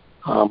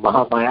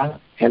Mahamaya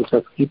helps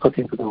us keep us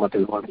into the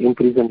material world,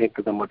 imprisoned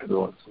into the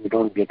material world. So we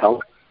don't get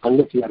out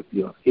unless we are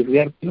pure. If we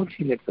are pure,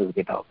 she lets us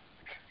get out.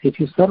 If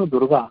you serve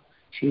Durga,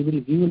 she will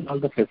give you all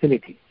the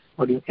facility,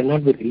 but you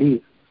cannot be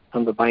released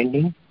from the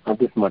binding of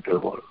this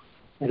material world.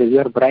 And if you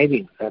are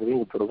bribing,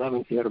 serving Durga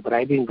means you are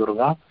bribing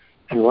Durga,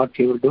 and what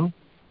she will do?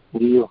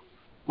 Give you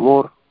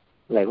more,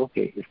 like,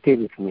 okay, stay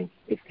with me,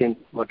 stay in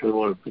this material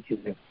world, which is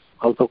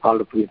also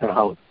called a prison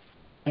house.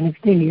 And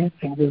stay here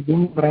and just give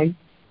me bribe,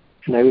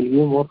 and I will give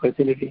you more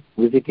facility,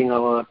 visiting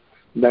our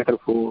better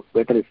food,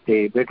 better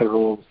stay, better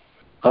rooms,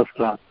 first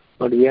class.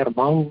 But we are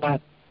bound by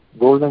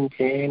golden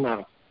chain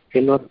or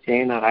silver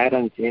chain or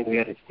iron chain, we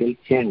are still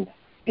chained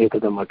into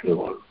the material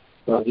world.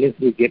 So unless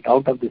we get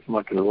out of this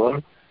material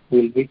world,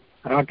 we will be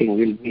rotting,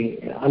 we will be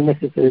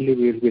unnecessarily,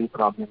 we will be in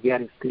problem. We are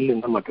still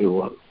in the material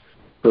world.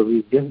 So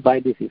we just by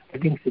this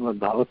studying Srimad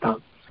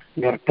Bhagavatam,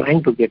 we are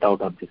trying to get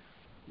out of this,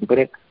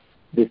 break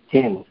this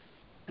chain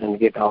and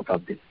get out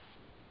of this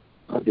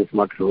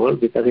material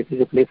world, because it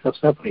is a place of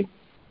suffering.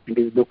 It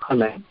is dukkha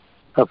land,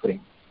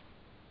 suffering.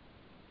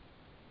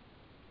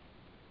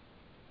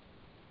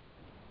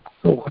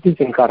 So what is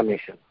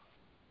incarnation?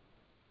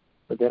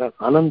 So there are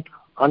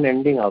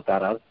unending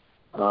avatars,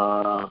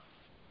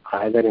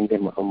 either in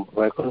the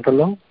Vaikuntha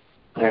Lok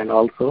and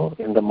also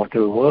in the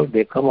material world.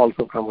 They come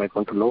also from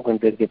Vaikuntha Lok, and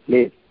there is a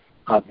place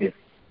of this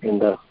in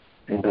the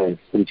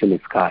spiritual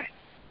sky.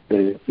 There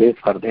is a place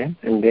for them,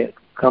 and they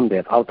come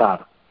there,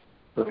 avatar.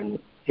 So in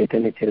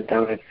Chaitanya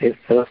Charitamrita it says,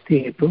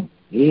 Sarasti Hetu,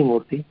 Ye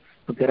Murti.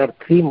 So there are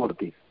 3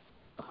 murtis,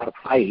 or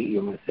 5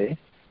 you may say,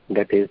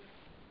 that is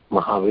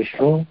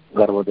Mahavishnu,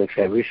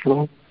 Garbhodaksha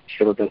Vishnu,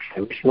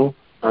 Shirodaksha Vishnu,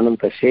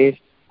 Ananta Shesh,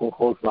 who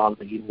holds all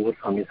the universe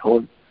on his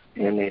hold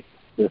in a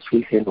just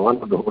feels in one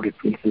of the whole, it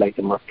feels like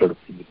a mustard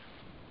seed.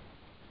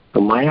 So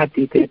Maya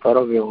Tite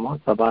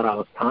Paravyama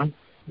Sabara Avasthan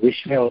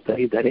Vishwa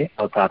Avatari Dhare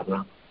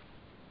Avatarna.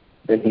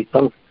 Then he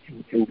comes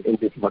in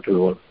this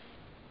material world.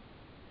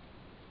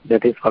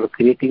 That is for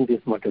creating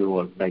this material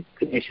world, like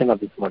creation of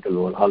this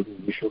material world. All these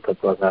Vishnu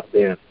Tattvas are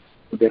there.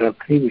 So there are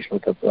three Vishnu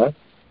Tattvas.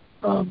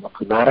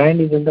 Narayan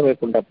is in the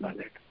Vaikuntha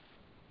planet.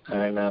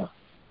 And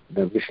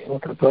the Vishnu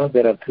Tattva,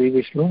 there are three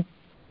Vishnu,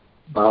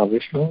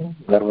 Mahavishnu,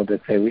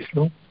 Garbhodakshay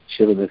Vishnu,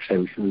 Shirodakshay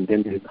Vishnu, and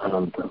then there is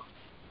Ananta.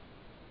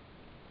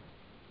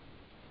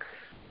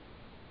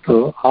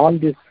 So all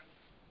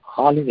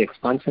is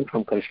expansion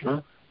from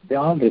Krishna. They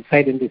all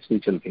reside in the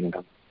spiritual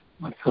kingdom.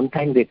 But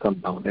sometimes they come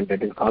down, and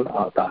that is called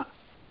avatar.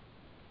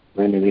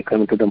 When we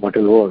come into the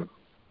material world.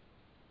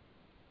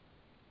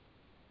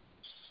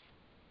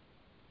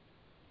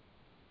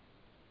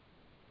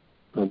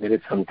 So there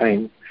is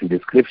sometimes a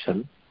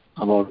description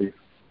about this.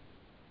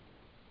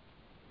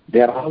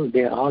 They are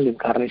all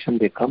incarnation.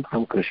 They come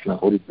from Krishna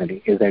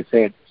originally. As I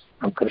said,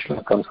 from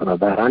Krishna comes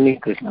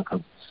Radharani, Krishna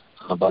comes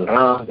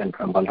Balram, and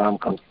from Balram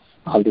comes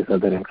all these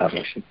other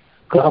incarnations.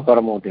 Kaha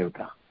Paramo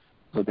Devta.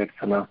 So that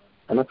Sanak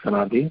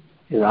Sanadi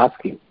is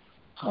asking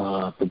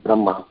to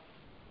Brahma,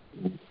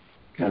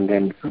 and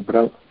then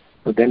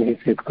so then he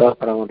says Kaha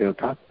Paramo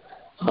Devta.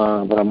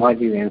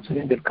 Brahmaji is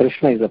answering that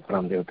Krishna is a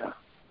Param Devta.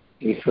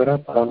 Ishvara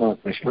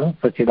Parama Krishna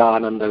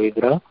Sachidananda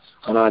Vigraha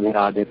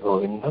Anadiradir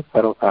Govinda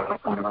Sarva Karana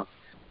Karana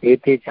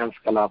Ete Chans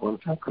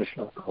Kalapansa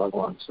Krishna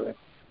Bhagavan Swayam.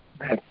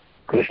 That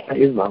Krishna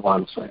is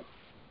Bhagavan Swayam.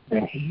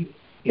 Then he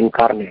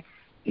incarnates,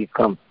 he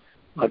comes.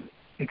 But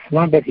it's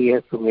not that he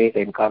has to make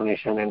the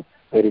incarnation and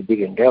very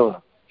big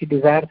endeavor. He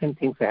desires and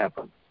things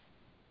happen.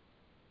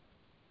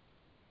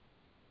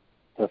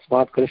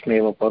 Tasmat Krishna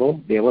eva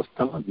paro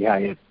devastam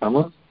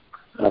adhyayatama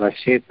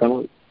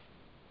rashetam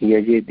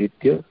yaje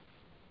ditya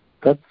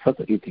tat sat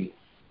iti.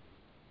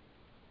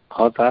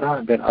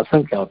 Avatara, then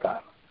asankhya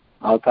avatar.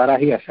 Avatara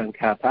hi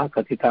asankhya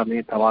kathita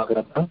me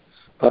tavagrata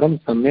param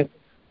samyak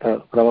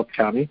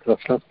pravakshami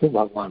krishnastu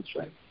bhagavan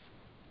swayam.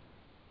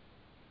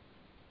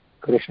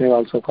 Krishna is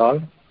also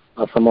called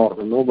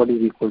Asamar. Nobody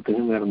is equal to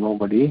him, or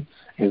nobody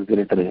is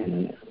greater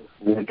than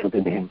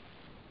him.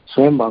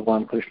 Swayam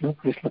Bhagavan Krishna,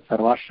 Krishna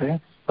Sarvashraya,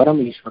 Param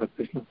Ishvara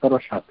Krishna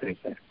Sarvashastra.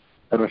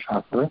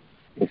 Sarvashastra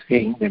is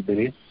saying that there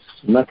is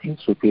nothing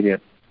superior.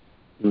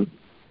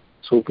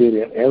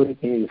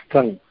 Everything is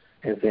strung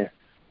as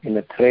in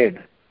a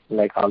thread,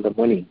 like all the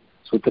money.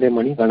 Sutre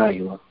Mani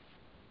Ganayuva.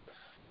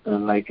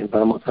 Like in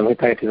Brahma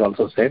Samhita it is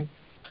also said,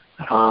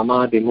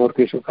 Rama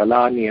Dimurtishu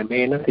Kala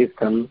Niyamena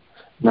Tistan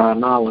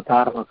Nana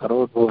Avatarma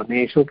Karot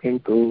Bhuvaneshu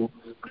Kintu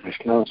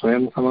Krishna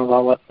Swayam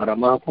Samabhavat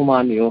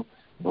Paramapumanyo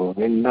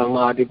Govindam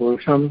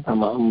Adipurusham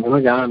Tamam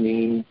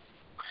Bhajami.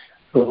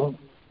 So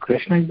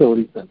Krishna is the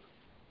original.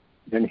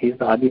 Then he is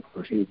the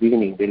Adipurush, he is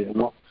beginning. There is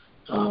no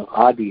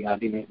Adi.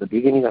 Adi means the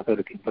beginning of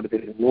everything, but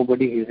there is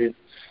nobody is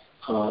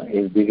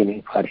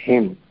beginning for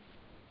him.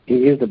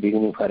 He is the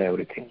beginning for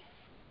everything.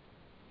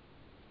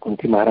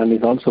 Kunti Maharani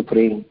is also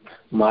praying,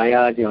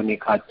 Maya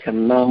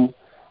Janikachannam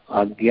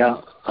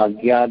Agya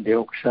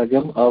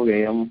Deokshajam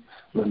Avyayam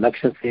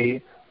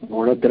Lakshase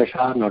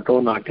Modadrasha Nato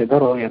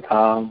Natyadharo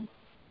Yatha.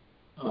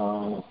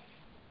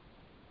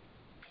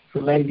 So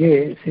like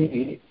this,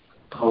 see,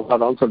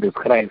 Prabhupada also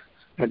describes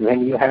that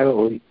when you have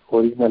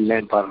original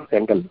lamp or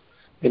candle,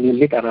 when you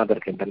lit another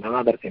candle,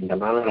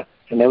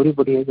 and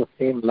everybody has the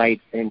same light,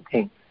 same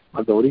thing,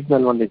 but the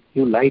original one that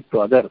you light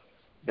to others,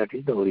 that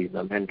is the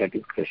original, and that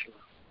is Krishna.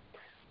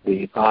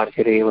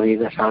 Deeparchare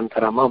Vaida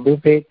Shantarama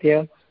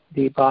Vipetya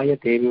Deepaya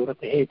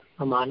Tevivrate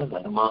Samana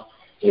Dharma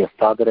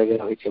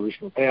Yastadragavicha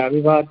Vishnutaya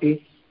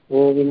Vivati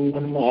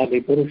Govindam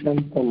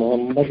Adipurusham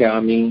Tamam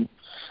Bhajami.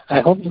 I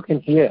hope you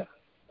can hear.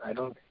 I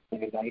don't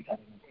have any light or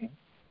anything.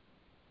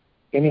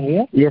 Can you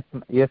hear?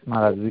 Yes,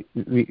 Maharaj.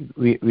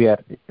 We are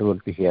able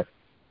to hear.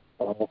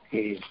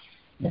 Okay.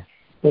 Yes.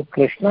 So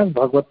Krishna's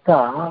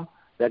Bhagavata,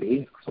 that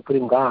is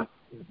Supreme God,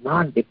 is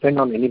not dependent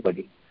on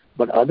anybody,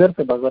 but others'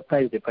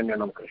 Bhagavata is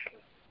dependent on Krishna.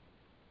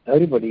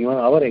 Everybody, even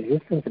our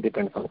existence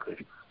depends on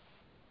Krishna.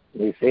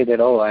 We say that,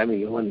 oh, I am a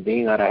human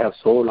being, or I have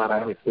soul, or I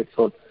have a spirit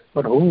soul.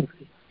 But who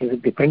is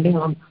it depending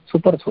on?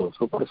 Super soul.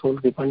 Super soul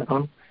depends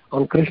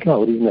on Krishna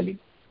originally.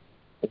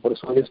 Super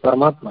soul is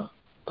Paramatma.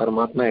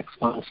 Paramatma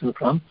expansion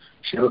from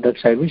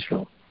Shirodakshay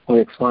Vishnu, who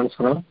expands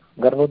from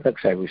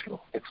Garbhodakshay Vishnu,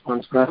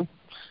 expands from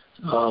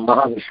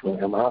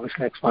Mahavishnu. And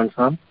Mahavishnu expands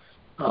from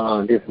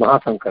this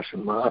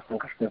Mahasankarshan.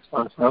 Mahasankarshan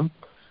expands from,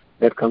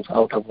 that comes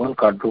out of one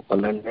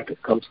quadruple, and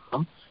that comes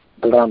from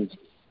Balramji.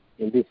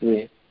 In this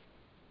way.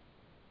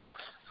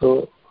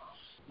 So,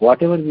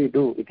 whatever we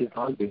do, it is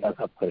all because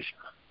of Krishna.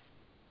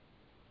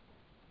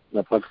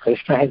 But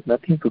Krishna has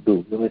nothing to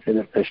do. You may say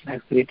that Krishna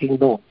is creating.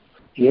 No.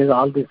 He has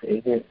all this.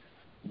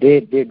 They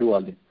do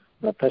all this.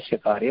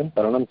 Natasya karyam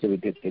paranam cha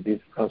vidyate. This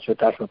comes from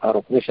Shvetashvatara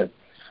Upanishad.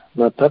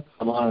 Natat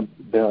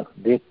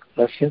de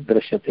rasya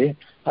drashyate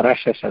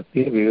arasya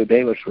shakti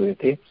vivideva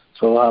shruyate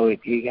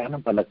svabhaviti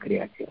jnana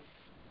balakriyate.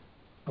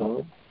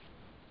 So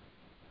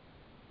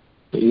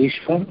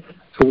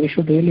we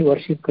should really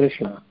worship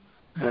Krishna.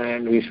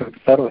 and we should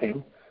serve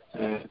him.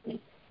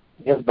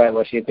 Just by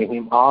worshipping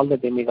him, all the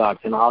demigods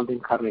and all the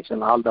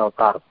incarnation, all the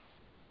avatars,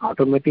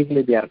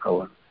 automatically they are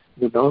covered.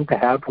 You don't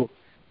have to,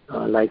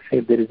 like say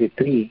there is a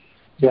tree,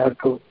 you have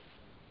to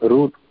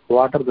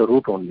water the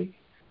root only,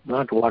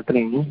 not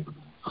watering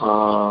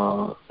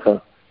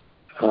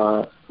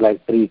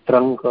like tree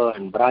trunk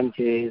and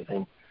branches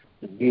and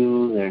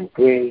leaves and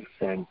twigs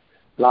and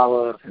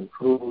flowers and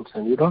fruits,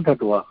 and you don't have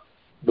to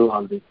do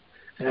all this.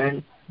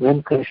 And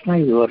when Krishna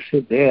is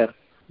worshipped there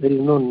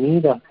is no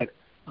need of that,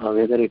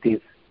 whether it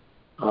is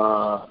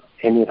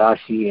any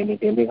Rashi, any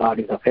demigod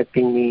is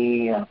affecting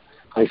me,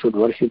 I should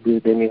worship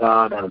this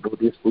demigod or do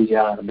this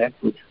puja or that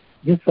puja.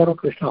 Just serve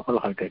Krishna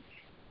wholeheartedly.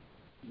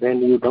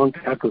 Then you don't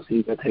have to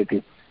see whether it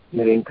is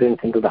your entrance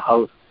into the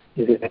house,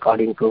 is it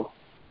according to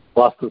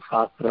Vastu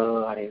Shastra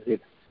or is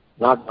it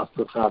not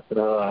Vastu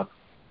Shastra.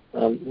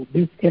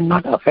 This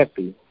cannot affect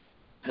you.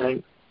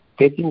 And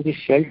taking this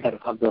shelter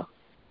of the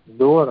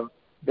door,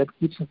 that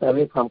keeps us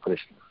away from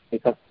Krishna.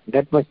 Because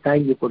that much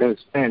time you could have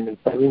spent in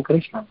serving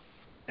Krishna.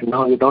 And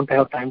now you don't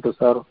have time to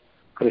serve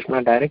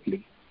Krishna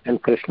directly.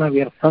 And Krishna,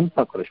 we are sons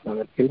of Krishna,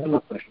 we are children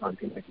of Krishna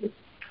ultimately.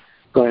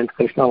 So, and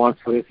Krishna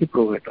wants to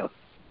reciprocate us.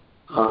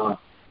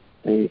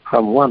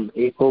 From one,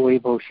 Eko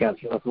Vaibhavshyas,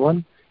 he was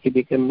one, he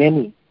became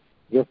many,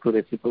 just to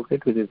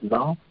reciprocate with his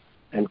love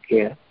and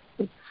care.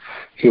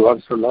 He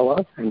wants to love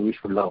us and we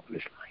should love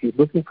Krishna. He is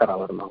looking for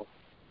our love.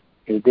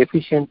 He is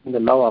deficient in the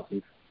love of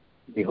his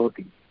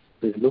devotee.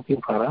 He is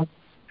looking for us.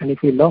 And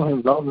if we love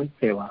him, love means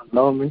seva,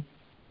 love means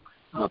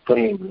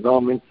prem,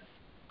 love means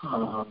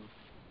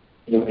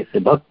you may say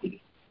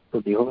bhakti.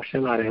 So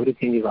devotion or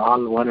everything is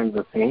all one and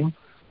the same,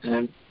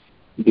 and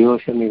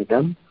devotion is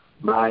done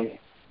by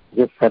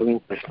just serving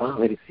Krishna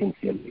very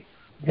sincerely.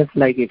 Just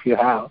like if you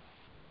have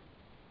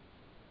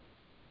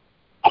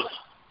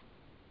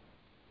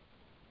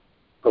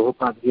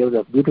Prabhupada gave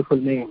a beautiful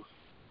name,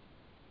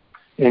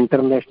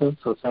 International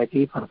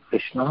Society for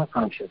Krishna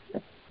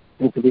Consciousness.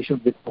 Means we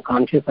should become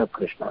conscious of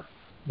Krishna.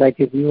 Like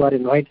if you are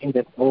inviting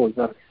that, you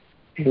are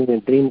having a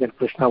dream that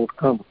Krishna would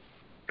come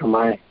to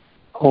my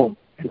home,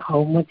 and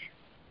how much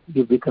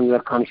you become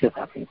your conscious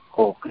of him.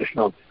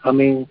 Krishna will be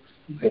coming,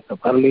 you wake up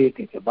early,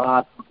 take a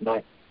bath, put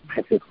nice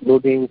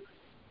clothing,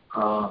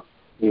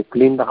 you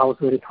clean the house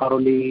very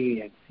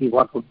thoroughly and see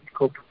what would be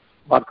cooked,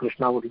 what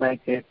Krishna would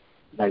like it,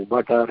 like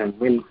butter and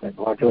milk and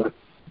whatever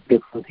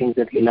different things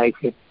that he likes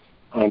it.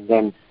 And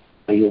then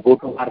you go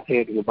to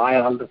market, you buy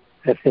all the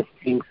precious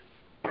things,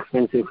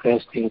 expensive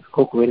fresh things,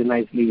 cook very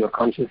nicely. Your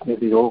consciousness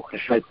is,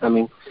 Krishna is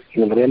coming,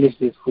 he will relish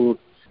this food.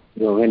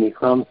 When he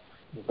comes,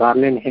 you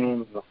garland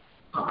him, you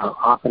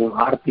offer him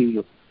arti,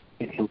 you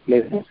make him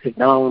place him sit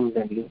down,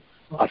 then you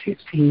wash his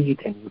feet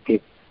and you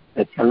take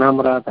the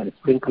chanamrat and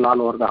sprinkle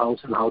all over the house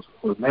and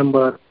household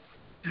member.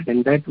 And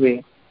in that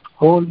way,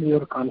 whole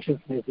your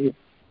consciousness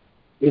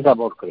is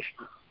about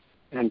Krishna.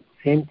 And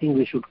same thing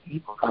we should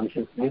keep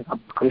consciousness of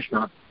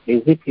Krishna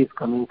as if he is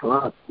coming to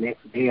us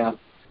next day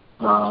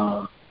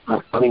or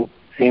coming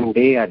same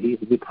day, or he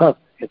is with us,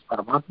 as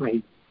Paramatma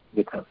is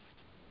with us.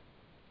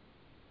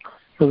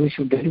 So we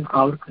should develop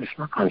our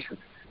Krishna consciousness.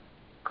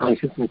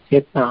 Consciousness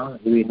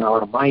Chetna, in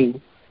our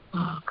mind,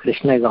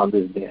 Krishna is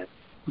always there.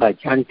 By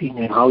chanting,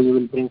 and how you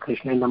will bring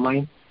Krishna in the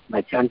mind?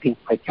 By chanting.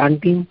 By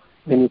chanting,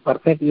 when you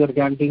perfect your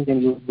chanting,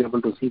 then you will be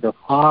able to see the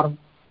form,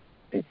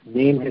 his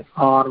name, his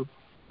form,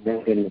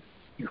 then there is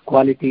his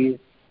qualities,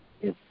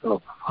 his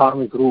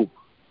form is Roop,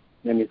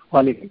 then his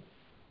quality,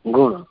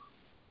 Guna,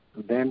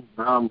 then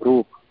Naam,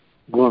 Roop,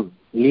 Gun,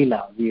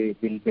 Leela, we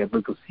will be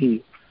able to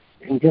see.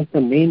 And just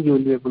the name you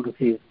will be able to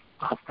see is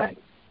pastime.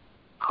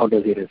 How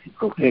does he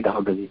reciprocate?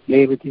 How does he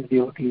play with his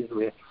devotees?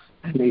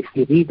 And if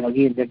you read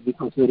again, that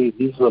becomes very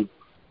visual.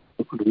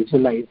 You could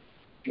visualize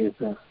his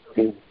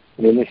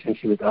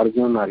relationship with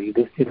Arjuna or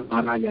Yudhishthira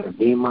Maharaj or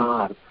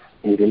Bhima,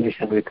 or his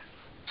relation with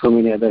so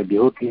many other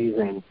devotees,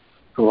 and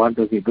so what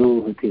does he do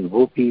with his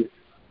gopis.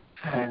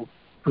 And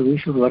so we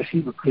should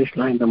worship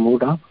Krishna in the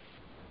mood of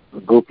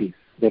gopis.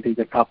 That is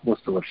the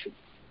topmost worship.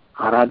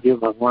 Aradhya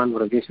Bhagwan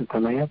Vrajesha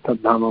Tanaya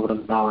Tadhama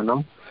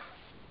Vrindavanam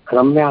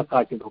Ramya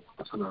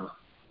Kachidopasana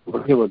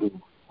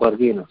Vrjavadu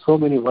Vargena. So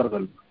many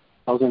Vargal,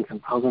 thousands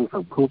and thousands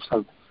of groups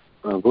of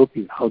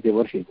gopis, how they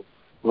worship.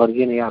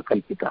 Vargenaya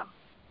Kalpita.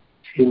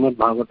 Srimad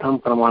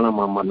Bhagavatam Pramana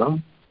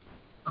Mamalam.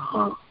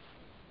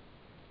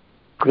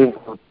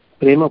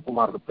 Prema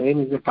Kumar.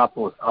 Prema is the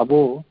topmost.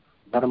 Abho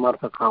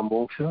Dharmartha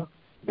Kammoksha,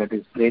 that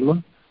is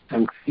Prema.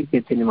 And Sri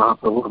Chaitanya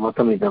Mahaprabhu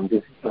Matamidam. This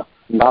is the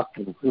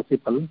doctrine,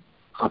 principle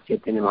of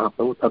Chaitanya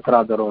Mahaprabhu.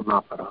 Tatradaro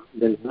Napara.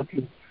 There is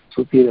nothing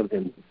superior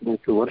than this.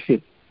 To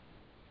worship.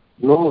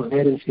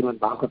 Nowhere in Srimad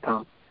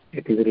Bhagavatam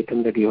it is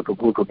written that you have to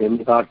go to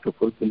demigods to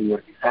fulfill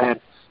your desire,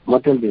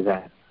 material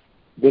desire.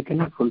 They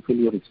cannot fulfill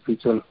your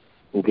spiritual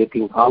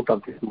getting out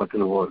of this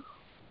material world.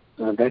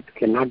 That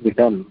cannot be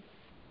done.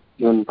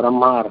 Even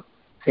Brahma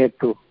said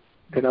to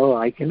that,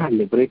 I cannot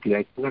liberate you,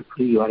 I cannot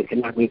free you, I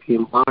cannot make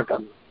you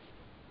immortal,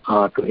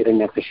 to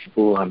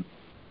Hiranyakashipu.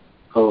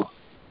 So,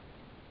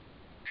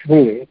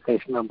 anyway,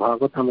 Krishna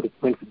Bhagavatam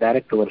recommends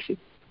direct worship.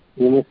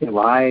 You may say,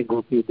 why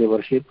gopis they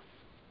worship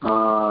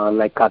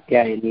like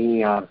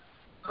Katyayani or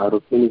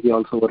Rukmini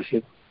also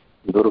worship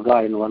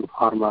Durga in one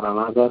form or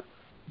another,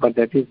 but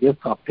that is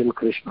just to obtain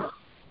Krishna.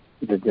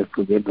 That just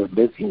to get the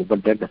blessing.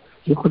 But that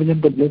you could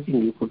get the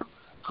blessing, you could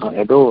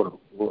adore.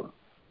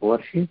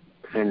 Worship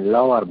and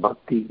love or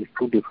bhakti is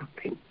two different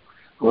things.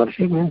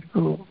 Worship means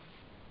to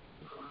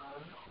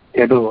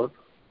adore,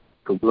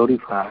 to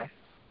glorify,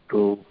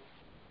 to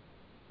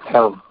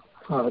have.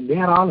 They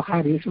are all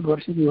high. You should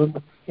worship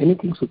even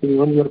anything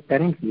superior. Even your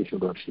parents you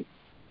should worship.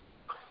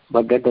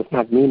 But that does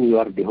not mean you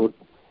are devout.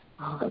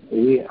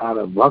 We are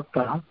a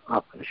bhakta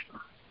of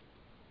Krishna.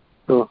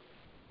 So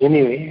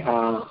anyway,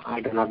 I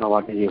do not know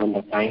what is even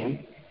the time,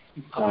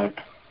 but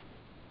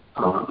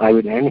I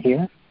will end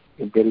here.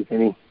 If there is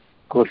any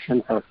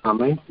questions or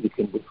comments, we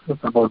can discuss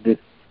about this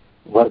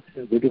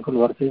verses, beautiful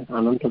verses.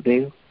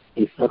 Anantadev,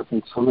 he serves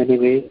in so many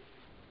ways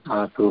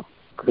to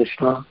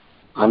Krishna.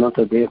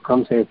 Anantadev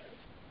comes as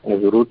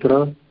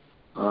Rudra.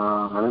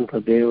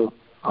 Anantadev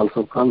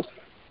also comes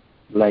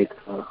like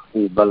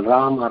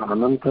Balram or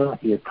Ananta.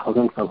 He has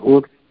thousands of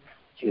hoods.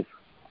 He is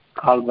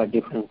called by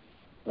different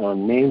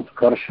names.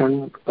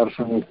 Karshan.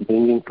 Karshan is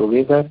bringing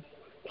together.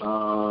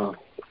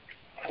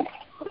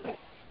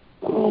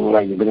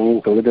 Like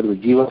bringing together the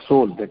Jiva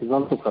soul, that is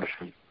also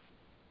Karshan.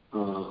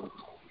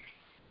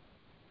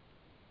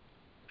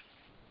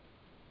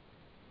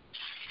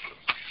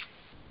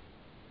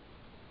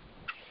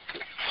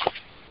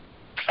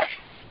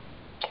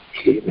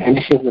 He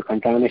vanishes the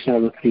contamination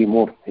of the three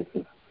modes,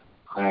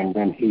 and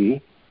then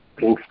he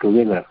brings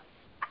together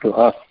to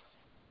us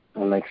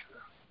like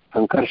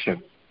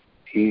Sankarshan.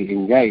 He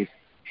enjoys,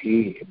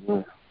 he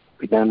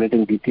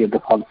predominating deity of the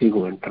false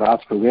ego and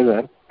draws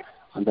together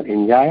the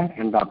enjoyer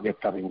and the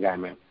object of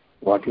enjoyment.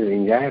 What is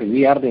enjoyer?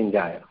 We are the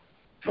enjoyer.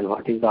 And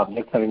what is the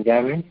object of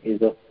enjoyment? Is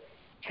the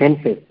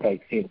senses,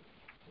 like say,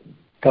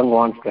 tongue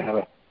wants to have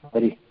a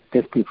very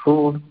tasty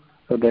food,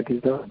 so that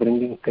is the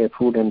bringing the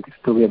food and this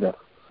together.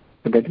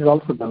 So that is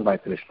also done by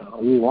Krishna.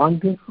 We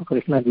want this, so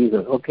Krishna gives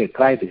us, okay,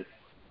 try this.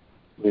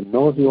 With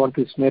nose we want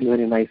to smell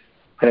very nice,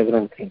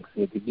 fragrant things.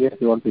 With ears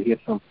we want to hear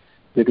some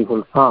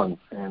beautiful songs,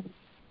 and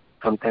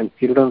sometimes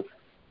children's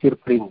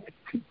chirping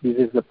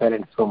pleases the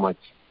parents so much,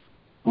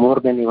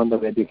 more than even the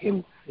Vedic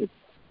hymns.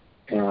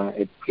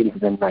 It feels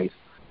them nice.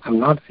 I'm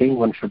not saying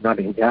one should not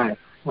enjoy,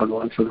 but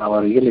one should,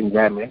 our real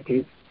enjoyment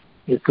is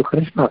to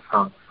Krishna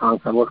songs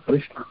about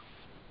Krishna,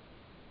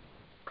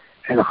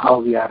 and how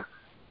we are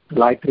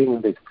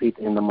lightering the spirit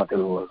in the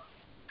material world,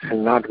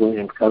 and not going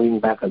and coming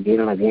back again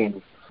and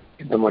again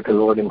in the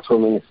material world in so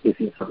many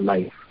species of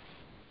life.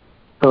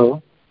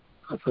 So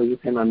you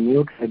can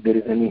unmute if there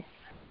is any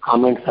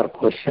comments or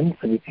questions,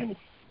 so we can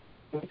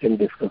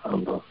discuss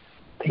on those.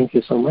 Thank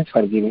you so much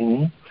for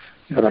giving me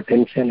your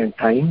attention and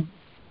time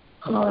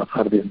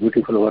for these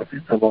beautiful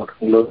verses about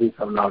glories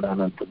of Lord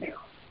Anantadev.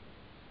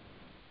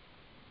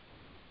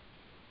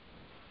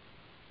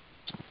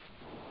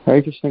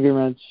 Hare Krishna Guru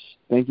Maharaj.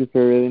 Thank you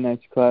for a really nice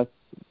class.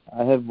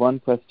 I have one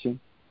question.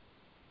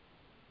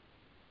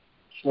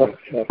 Sure.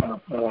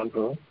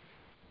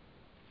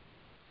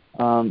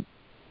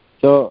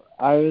 So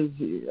I was,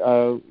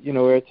 we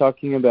were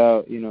talking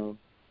about,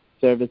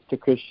 service to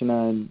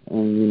Krishna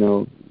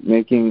and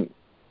making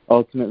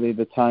ultimately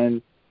the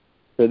time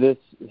for this.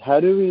 How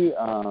do we,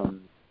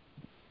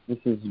 this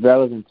is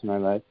relevant to my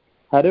life,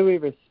 how do we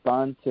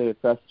respond to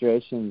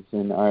frustrations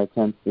in our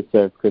attempts to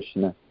serve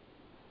Krishna?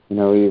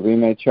 We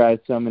may try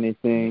so many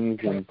things,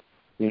 and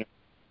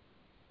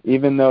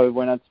even though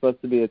we're not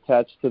supposed to be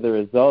attached to the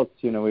results,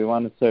 we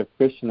want to serve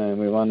Krishna and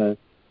we want to,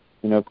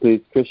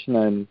 please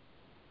Krishna. And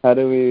how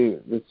do we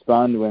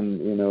respond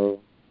when,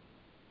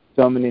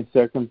 so many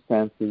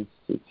circumstances,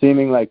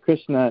 seeming like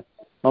Krishna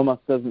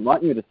almost doesn't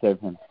want you to serve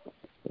him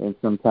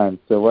sometimes?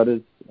 So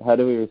how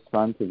do we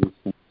respond to these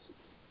things?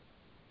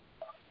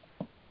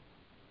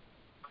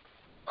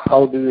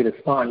 How do we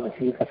respond?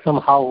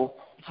 Somehow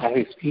I have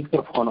a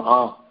speakerphone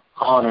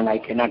on and I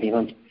cannot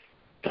even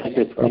touch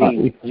the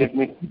screen.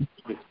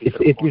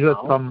 It was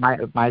from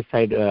my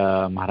side,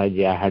 Maharaj.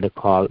 I had a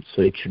call,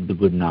 so it should be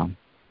good now.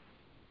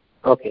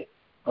 Okay.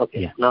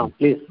 Yeah. Now,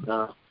 please.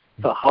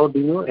 So how do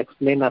you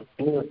explain? Can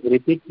you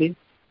repeat, please?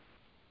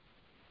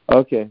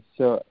 Okay.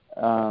 So,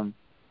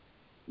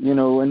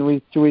 when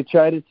we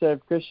try to serve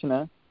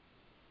Krishna,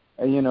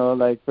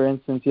 like for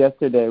instance,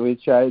 yesterday we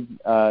tried,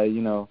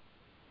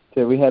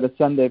 we had a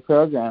Sunday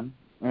program,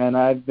 and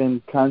I've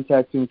been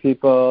contacting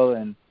people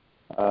and,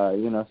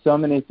 so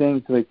many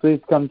things, like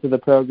please come to the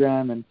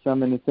program and so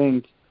many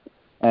things,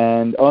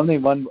 and only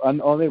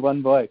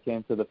one boy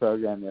came to the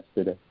program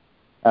yesterday.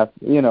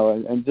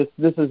 And just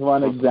this is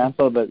one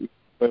example, but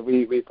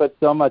we put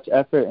so much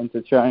effort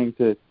into trying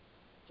to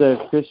serve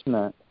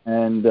Krishna,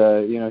 and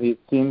he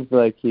seems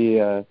like he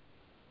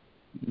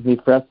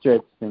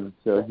frustrates things.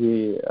 So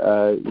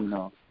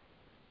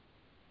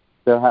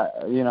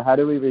how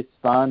do we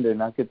respond or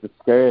not get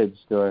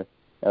discouraged, or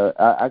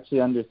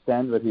actually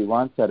understand what he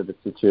wants out of the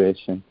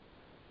situation?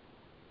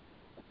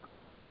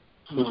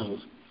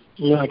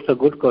 It's a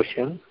good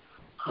question.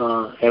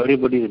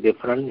 Everybody is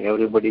different.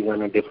 Everybody is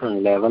on a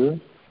different level.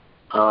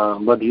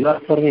 But you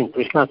are serving.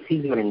 Krishna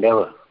sees your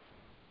endeavor.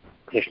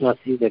 Krishna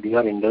sees that you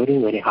are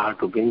endeavoring very hard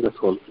to bring the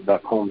souls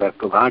back home, back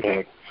to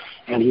Godhead,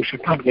 and you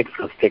should not get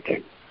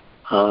frustrated.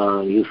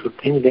 You should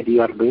think that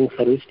you are doing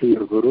service to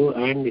your Guru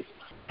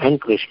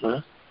and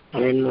Krishna,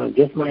 and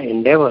just my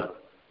endeavor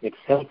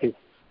itself is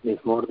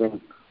more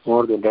than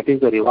that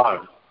is the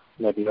reward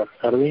that you are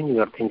serving.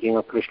 You are thinking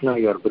of Krishna.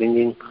 You are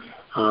bringing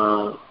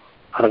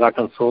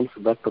forgotten souls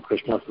back to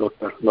Krishna's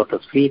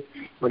lotus feet,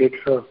 but it's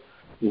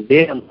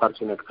their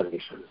unfortunate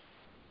condition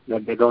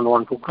that they don't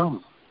want to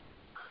come.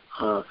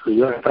 So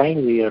you are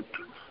trying. We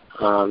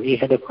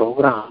had a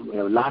program,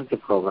 a large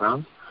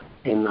program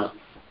in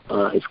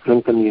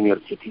Scranton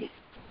University,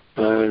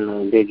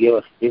 and they gave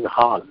us big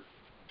hall.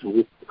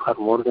 We for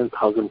more than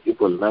 1,000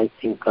 people. Nice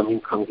thing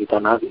coming from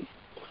Gitanadi,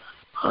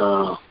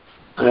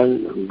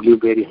 and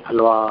blueberry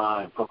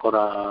halwa,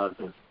 pakoras,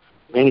 and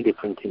many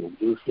different things,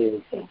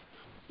 juices,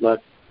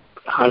 but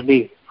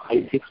hardly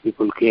 5-6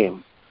 people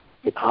came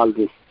with all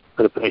this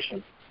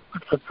preparation.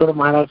 But Satsura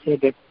Maharaj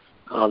said that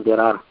there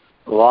are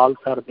walls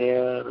are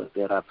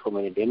there are so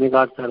many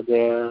demigods are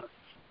there,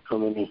 so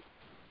many,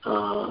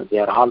 they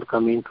are all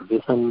coming to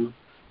listen,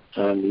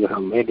 and you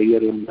have made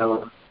your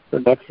endeavor, so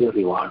that's your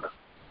reward.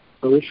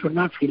 So we should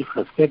not feel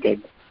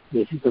frustrated.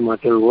 This is the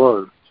material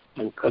world,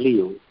 and Kali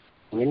Yuga,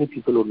 many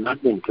people would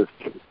not be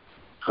interested.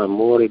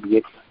 More it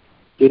gets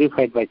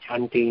purified by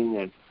chanting,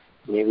 and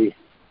maybe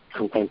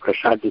sometimes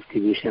prasad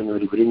distribution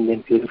will bring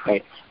them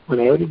purified. When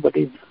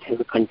everybody has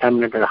a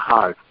contaminated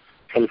heart,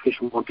 selfish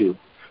motive,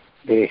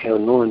 they have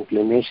no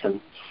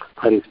inclination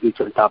for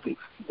spiritual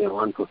topics. They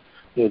want to,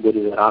 if there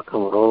is a rock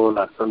and roll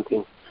or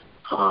something,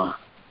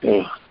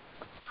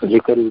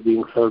 liquor is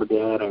being served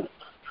there and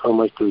so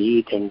much to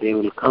eat, and they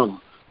will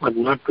come, but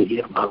not to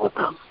hear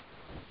Bhagavatam.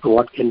 So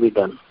what can be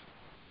done?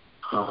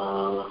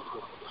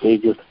 We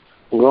just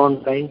go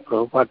on trying.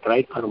 Prabhupada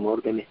tried for more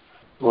than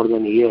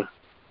a year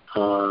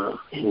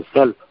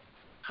himself,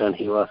 and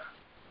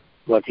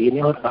but he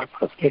never got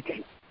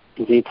frustrated.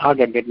 He thought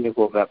that let me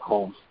go back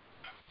home.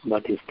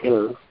 But he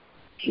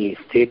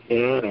stayed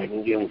there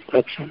and gave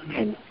instruction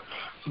and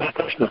back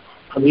Krishna.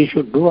 So we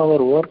should do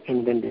our work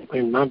and then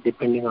not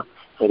depending on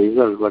the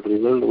result, but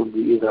result would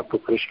be up to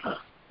Krishna.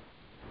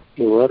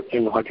 You work,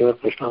 and whatever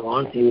Krishna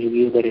wants, he will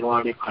give the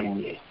reward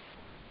accordingly.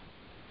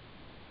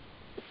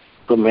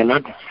 So may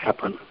not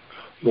happen.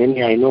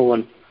 I know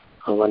one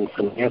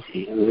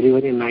sannyasi, very,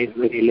 very nice,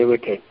 very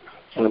elevated,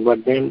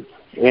 but then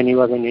when he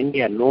was in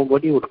India,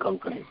 nobody would come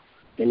to him.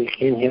 When he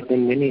came here,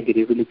 then many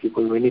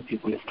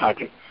people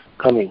started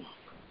coming,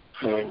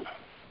 and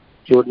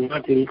he would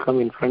not really come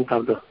in front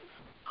of the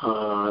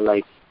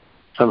like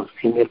some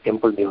senior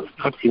temple devotees,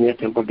 not senior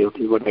temple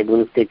devotees, but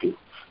administrative.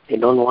 They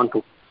don't want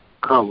to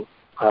come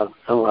or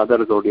some other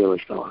Gaudiya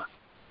Vaishnava.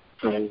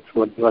 And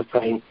what he was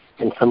trying,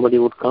 and somebody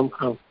would come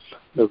from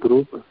the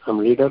group, some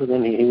leader,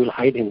 then he will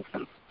hide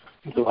himself.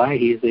 So why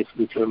he is a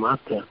spiritual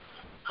master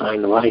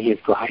and why he has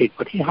to hide?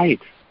 But he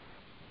hides.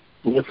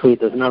 Just so he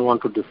does not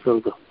want to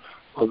disturb the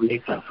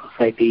public or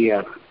society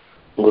or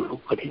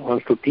group, but he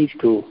wants to teach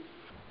to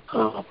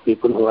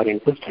people who are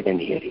interested in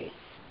hearing.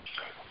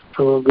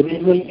 So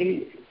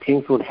gradually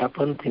things would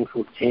happen, things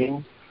would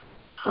change.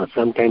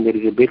 Sometimes there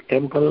is a big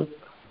temple,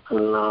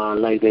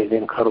 like there is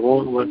in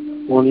Khargon,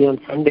 but only on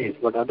Sundays,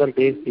 but other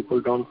days people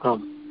don't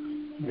come.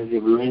 There is a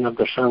blowing of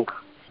the Shankh,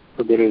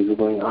 so there is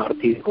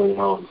Aarti going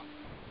on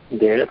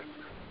there.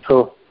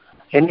 So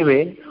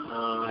anyway,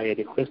 I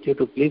request you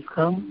to please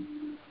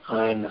come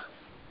and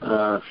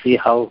see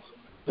how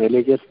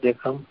villagers they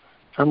come.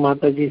 Some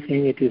Mataji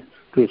saying it is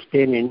to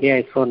stay in India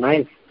is so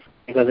nice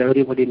because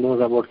everybody knows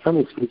about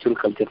some spiritual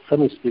culture,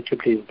 some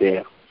spirituality is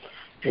there.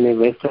 And in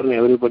Western,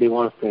 everybody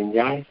wants to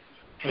enjoy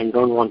and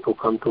don't want to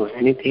come to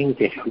anything.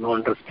 They have no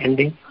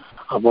understanding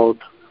about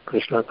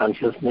Krishna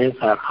consciousness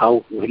or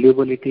how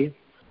valuable it is.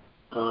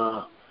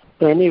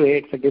 So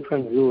anyway, it's a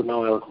different view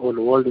now. Our whole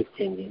world is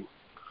changing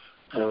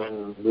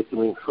and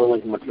becoming so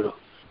much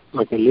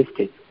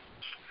materialistic.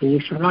 So you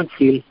should not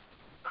feel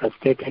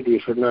frustrated. You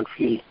should not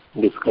feel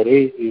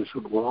discouraged. You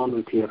should go on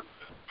with your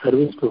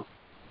service to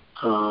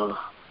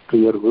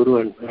your Guru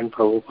and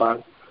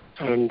Prabhupada,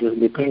 and just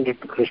depend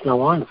that Krishna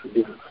wants.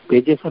 The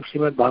pages of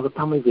Srimad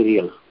Bhagavatam is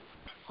real.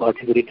 What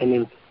is written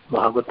in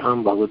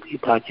Bhagavatam, Bhagavad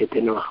Gita,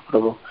 Chaitanya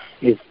Mahaprabhu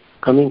is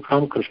coming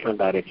from Krishna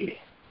directly.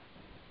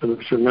 So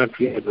we should not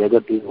fear whether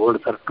these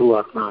words are true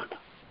or not.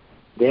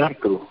 They are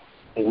true.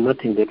 There is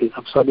nothing that is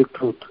absolute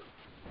truth.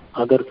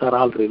 Others are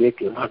all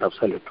relative, not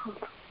absolute truth.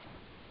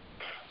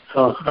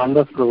 So,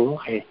 Ramdas Prabhu,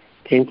 I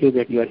thank you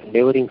that you are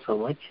endeavoring so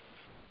much,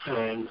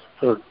 and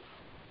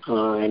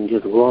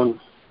just go on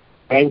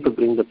trying to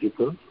bring the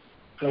people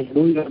and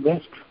do your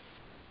best.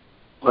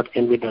 What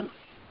can be done?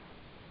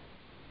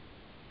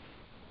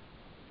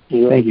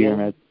 Thank you,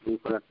 Maharaj. You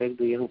protect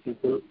the young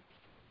people.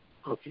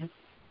 Okay.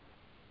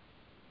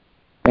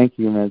 Thank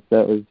you, Maharaj.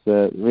 That was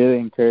really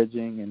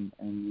encouraging,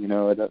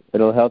 and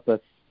it'll help us.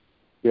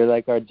 You're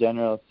like our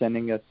general,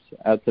 sending us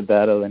out to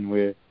battle, and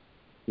we're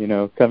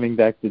coming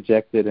back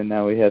dejected, and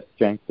now we have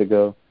strength to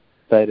go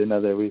fight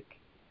another week.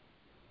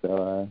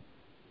 So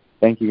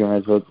thank you,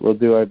 Maharaj. We'll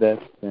do our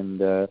best, and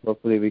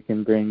hopefully we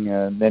can bring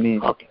many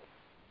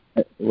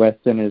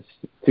Westerners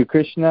to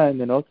Krishna, and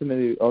then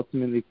ultimately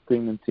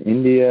bring them to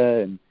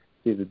India and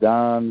see the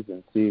Dhams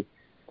and see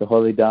the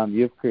holy Dham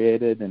you've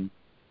created and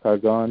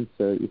Kargon.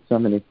 So it's so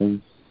many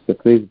things. So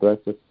please bless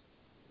us.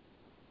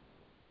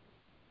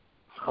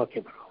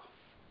 Okay, bro.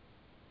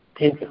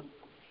 Thank you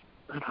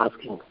for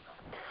asking.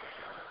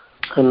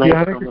 Okay.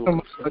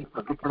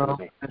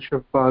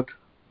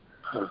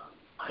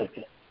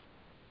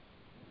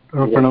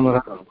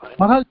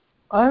 Maharaj,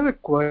 I have a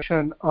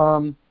question.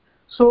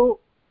 So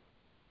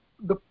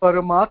the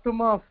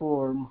Paramatma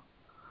form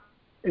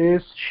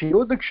is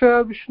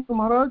Shirodaksha Vishnu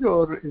Maharaj,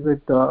 or is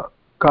it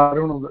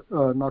Karuna?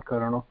 Not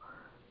Karuna.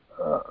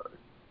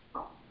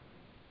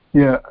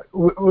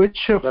 Which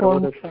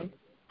form?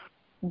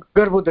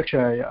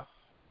 Garbhodaksha, yeah.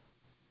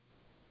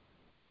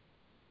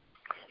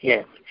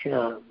 Yes,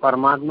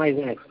 Paramatma is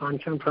an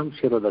expansion from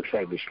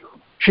Shirodaksha Vishnu.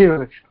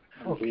 Shirodaksha.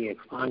 Okay. He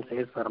expands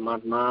his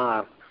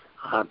Paramatma,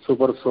 our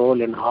super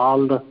soul, in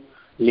all the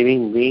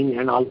living being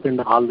and also in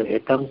all the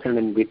atoms, and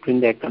in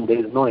between the atoms there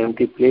is no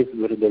empty place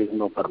where there is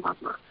no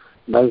Paramatma.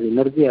 By his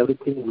energy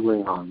everything is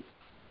going on.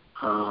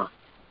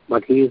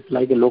 But he is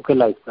like a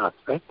localized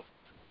aspect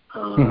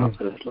of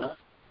Krishna,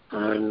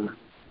 and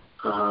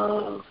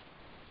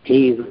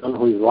he is the one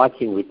who is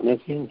watching,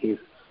 witnessing. He is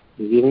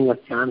giving us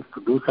chance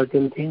to do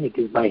certain things. It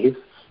is by his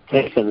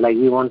sanction. Like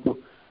we want to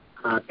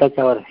touch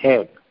our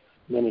head,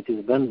 then it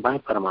is done by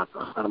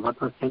Paramatma.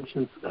 Paramatma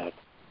sanctions that.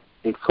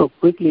 It's so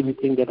quickly we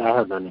think that I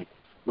have done it,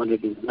 but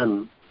it is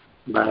done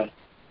by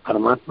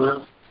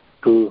Paramatma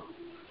to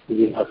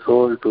give a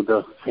soul to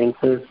the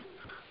senses.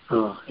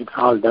 It's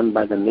all done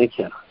by the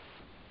nature.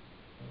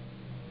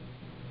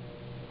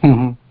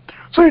 Mm-hmm.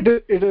 So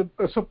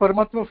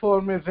Paramatma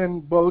form is in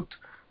both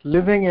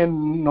living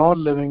and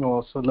non-living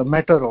also, the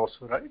matter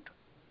also, right?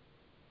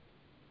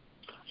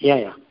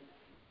 Yeah.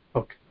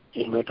 Okay.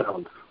 In matter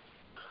also.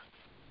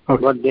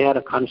 Okay. But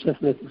their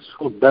consciousness is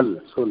so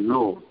dull, so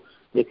low,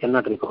 they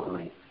cannot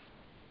recognize.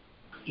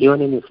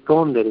 Even in a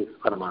stone there is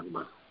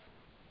Paramatma.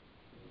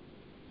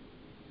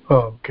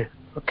 Oh, okay.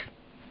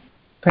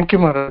 Thank you,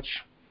 Maharaj.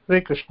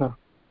 Hare Krishna.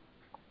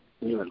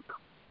 You're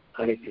welcome.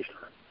 Hare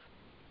Krishna.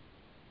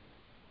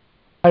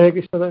 Hare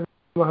Krishna,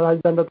 Maharaj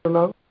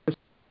Dandaprana,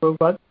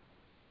 Prabhupada.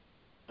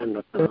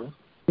 Dandaprana.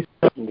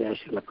 Jai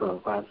Srila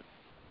Prabhupada.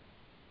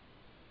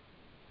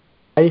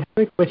 I have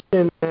a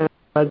question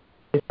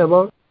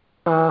about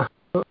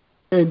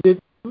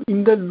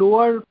in the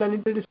lower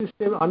planetary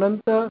system,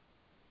 Ananta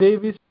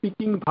Dev is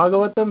speaking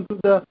Bhagavatam to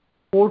the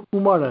 4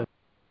 Kumaras.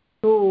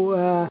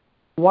 So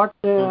what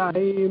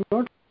I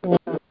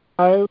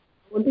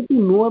wanted to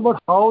know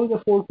about how the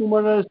 4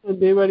 Kumaras,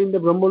 they were in the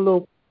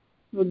Brahmalok,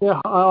 so they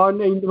are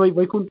in the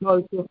Vaikuntha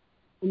also,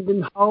 and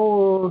then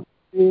how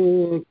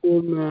they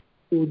came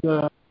to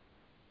the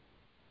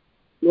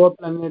lower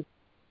planet.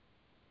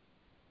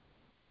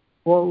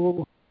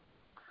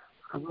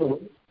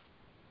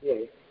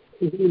 Yes.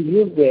 He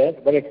lives there,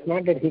 but it's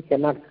not that he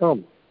cannot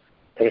come.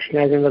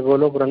 Krishna is in the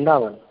Golok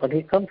Vrindavan, but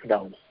he comes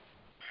down.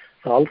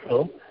 So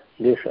also,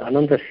 this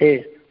Ananta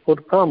Shesh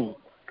could come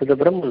to the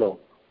Brahmalok.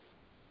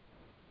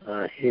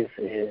 He's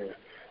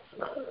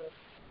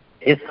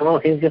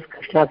just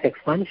Krishna's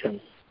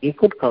expansion. He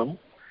could come,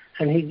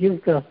 and he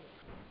gives them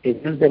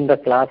the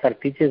class or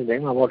teaches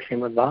them about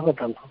Srimad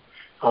Bhagavatam,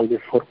 all these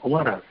 4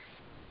 Kumaras.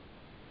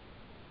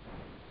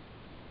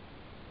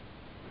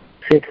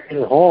 It's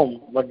his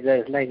home, but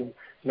it's like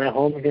my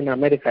home is in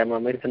America. I'm an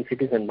American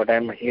citizen, but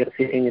I'm here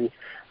sitting in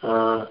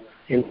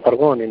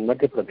Kargon, in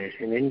Madhya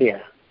Pradesh, in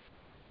India.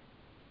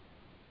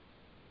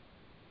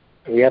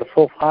 We are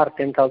so far,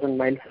 10,000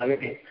 miles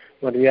away,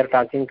 but we are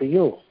talking to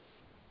you.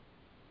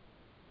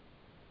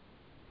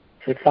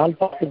 So it's all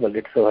possible.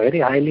 It's a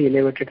very highly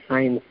elevated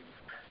science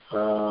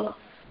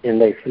in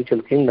the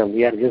spiritual kingdom.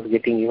 We are just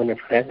getting even a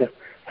fragment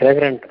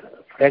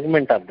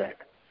of that.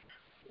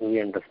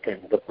 We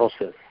understand the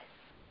process.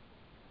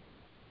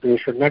 We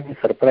should not be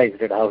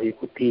surprised at how he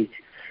could teach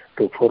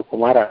to 4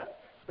 Kumara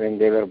when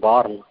they were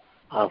born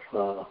of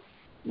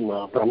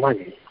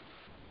Brahmaji.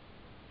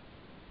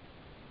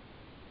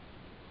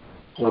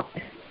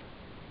 Okay.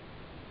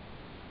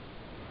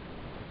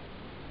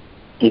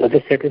 Does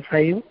it satisfy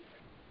you?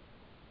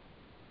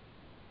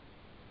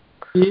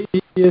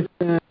 Yes.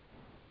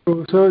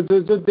 So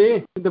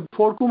the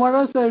 4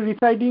 Kumaras are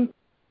residing.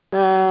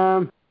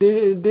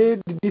 They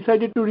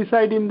decided to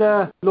reside in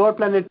the lower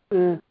planet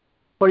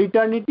for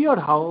eternity, or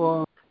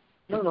how?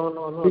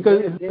 No.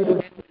 Because they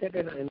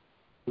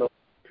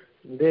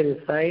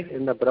reside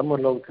in the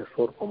Brahmalok, the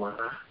 4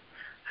 Kumara,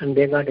 and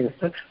they got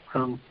instruction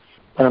from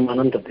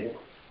Anantadev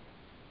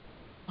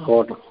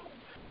about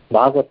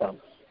Bhagavatam.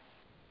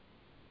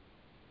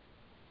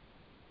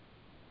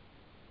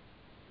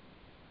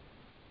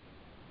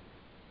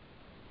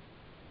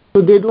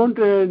 So they don't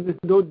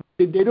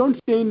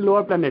stay in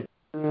lower planetary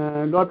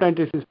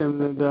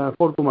system, the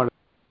 4 Kumaras.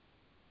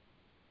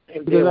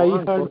 If they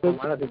want,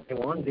 if they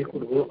want, they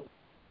could go.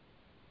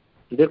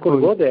 They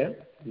could go there.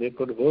 They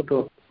could go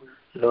to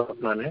lower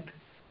planet.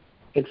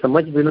 It's a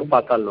much below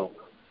Patal Lok.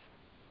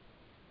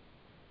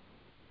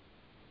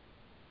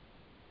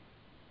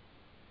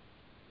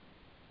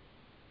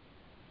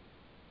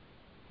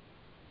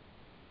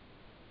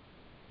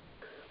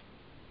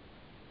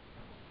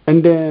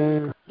 And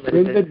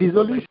when the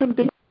dissolution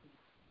takes,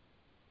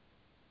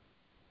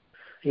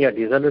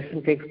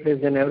 dissolution takes place,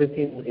 then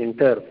everything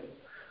enters.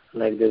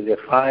 Like there's a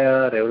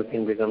fire,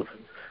 everything becomes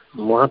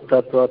Mahat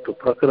Tattva to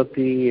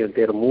Prakriti,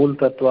 their Mool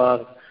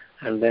Tattva,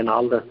 and then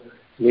all the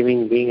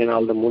living being and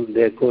all the Mool,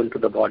 they go into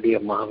the body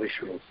of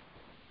Mahavishnu.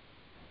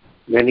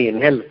 When he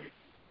inhales,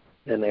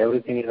 then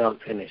everything is all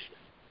finished.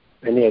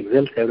 When he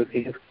exhales,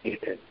 everything is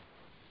created.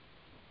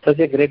 Such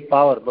a great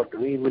power, but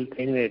we will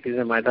think that it is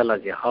a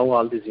mythology. How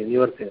all these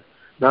universes,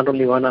 not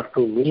only 1 or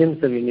 2,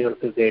 millions of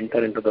universes, they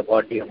enter into the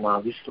body of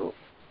Mahavishnu.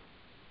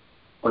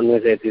 One may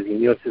say these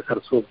universes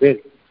are so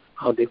big,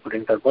 how they could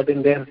enter. But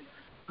in their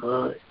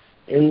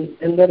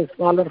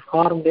smaller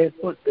form, they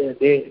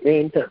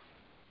enter.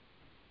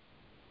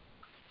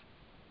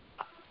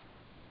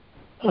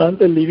 And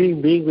the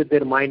living being with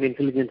their mind,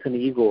 intelligence, and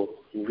ego,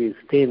 we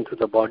stay into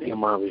the body of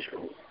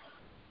Mahavishnu.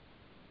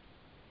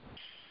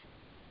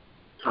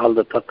 All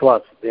the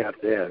tattvas, they are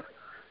there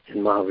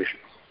in Mahavishnu.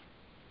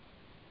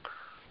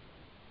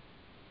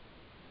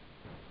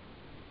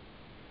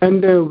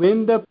 and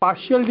when the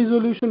partial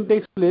dissolution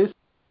takes place,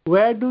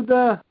 where do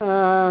the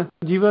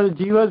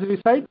jivas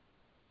reside?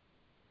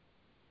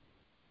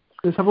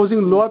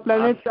 Supposing lower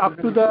planets up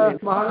to the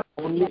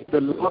only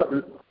the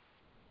lower,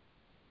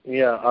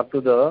 up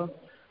to the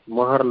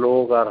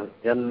Maharlok or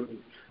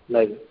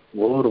like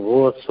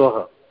Bhur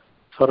Swaha.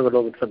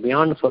 Swargalok, it's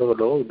beyond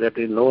Swargalok, that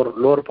is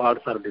lower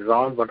parts are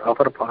dissolved, but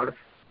upper parts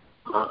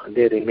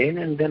they remain.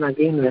 And then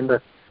again, when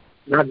the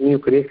not new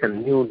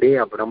creation, new day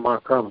of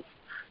Brahma comes,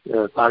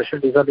 partial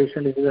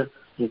dissolution is the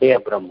day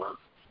of Brahma,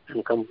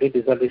 and complete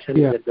dissolution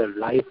is the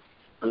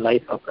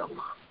life of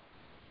Brahma.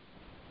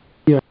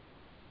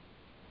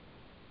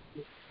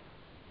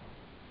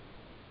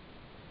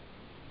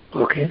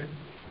 Okay.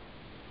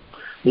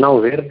 Now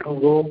where to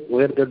go?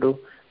 Where they do?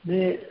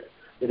 They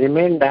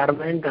remain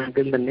dormant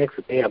until the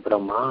next day of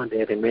Brahma.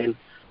 They remain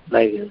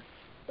like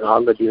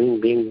all the living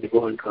beings. They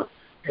go into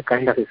a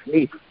kind of a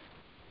sleep,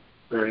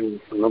 and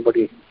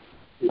nobody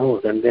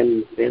knows. And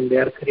then they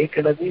are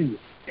created again.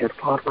 They are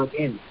born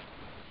again.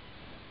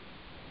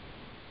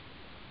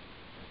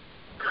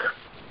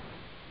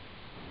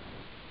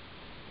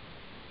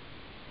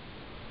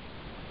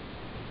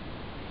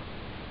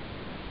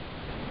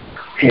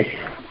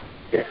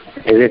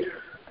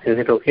 Is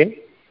it okay?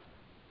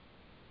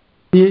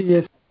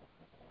 Yes.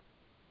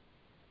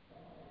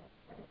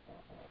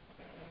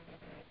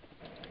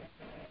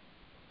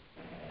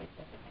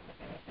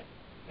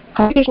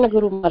 Hare Krishna,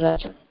 Guru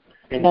Maharaj.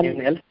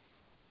 Anything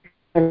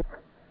else?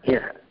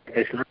 Yeah,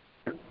 Krishna.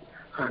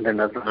 And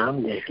another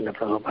Ram, Jai Shri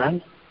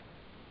Prabhupada.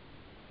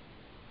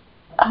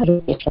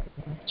 Hare Krishna.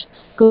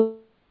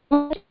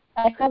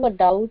 I have a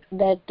doubt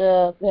that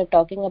we are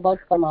talking about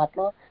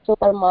Paramatma. So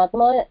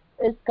Paramatma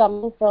is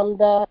coming from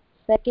the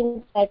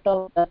second set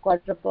of the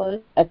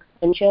quadruple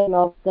expansion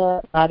of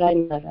the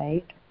Narayana,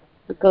 right?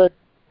 Because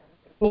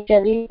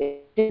initially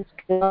it is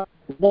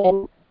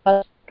then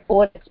first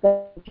 4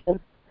 expansion,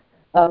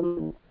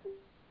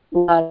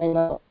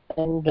 Narayana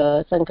and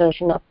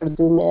Sankarsana,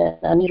 Pradyumna,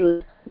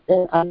 Aniruddha.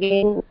 Then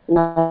again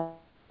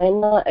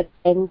Narayana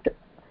expand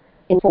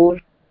in 4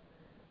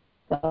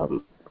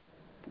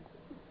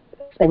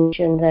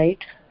 expansion,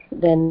 right?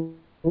 Then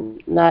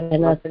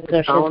Narayana,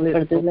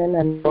 Sankarsana, Pradyumna,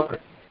 and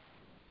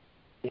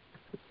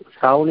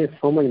sound is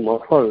so much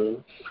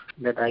muffled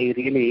that I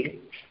really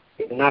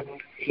did not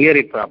hear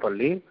it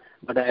properly,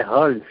 but I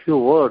heard few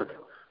words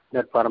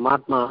that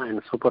Paramatma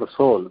and Super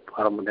Soul,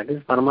 that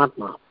is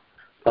Paramatma.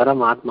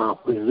 Paramatma,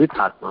 who is with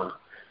Atma,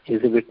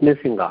 is a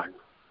witnessing God.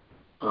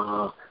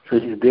 So he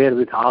is there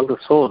with all the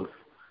souls.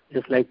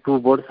 Just like 2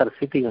 birds are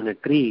sitting on a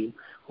tree,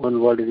 one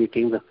bird is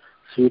eating the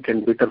sweet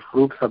and bitter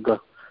fruits of the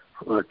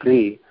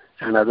tree,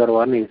 and other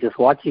one is just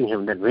watching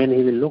him, that when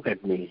he will look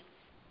at me.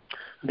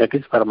 That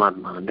is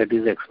Paramatma. That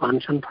is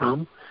expansion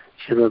from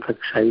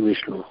Shirodakshai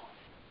Vishnu.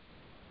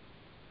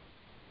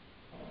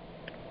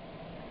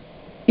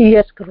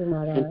 yes, Guru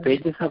Maharaj.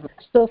 Of...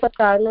 So for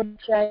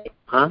Karnodakshai,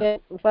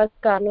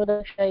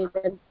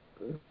 then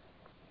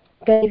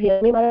can you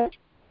hear me, Maharaj?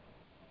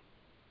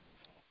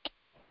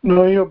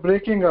 No, you're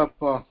breaking up.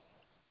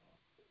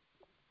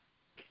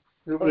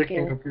 You're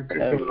breaking up.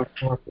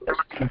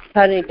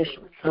 Hare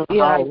Krishna.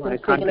 I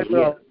can't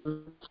hear.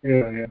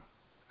 Yeah.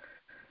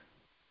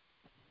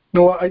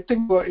 No, I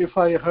think if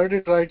I heard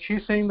it right,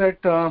 she's saying that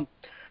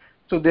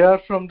so they are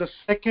from the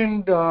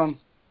second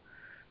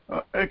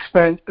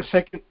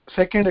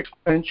second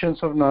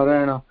expansions of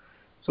Narayana.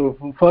 So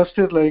first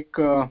is like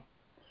and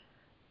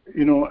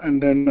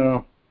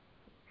then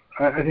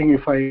I think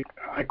if I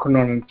could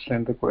not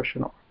understand the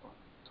question.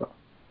 So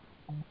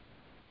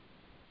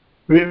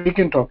we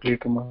can talk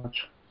later, Maharaj.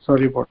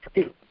 Sorry about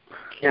that.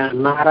 Yeah,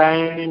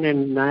 Narayan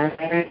and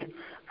Narayan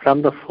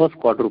from the fourth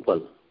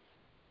quadruple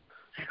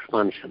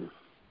expansion,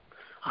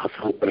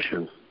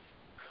 Asankarshan.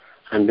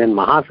 And then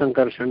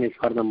Mahasankarshan is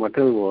for the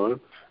material world,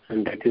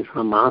 and that is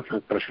from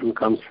Mahasankarshan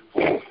comes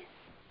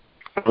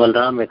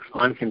Balram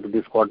expands into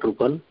this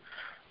quadruple,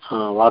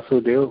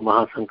 Vasudev,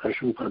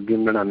 Mahasankarshan,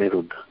 Pradyumna,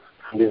 Aniruddha.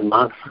 And this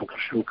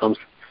Mahasankarshan comes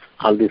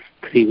all these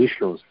three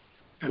Vishnus,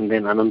 and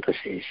then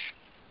Anantashesh.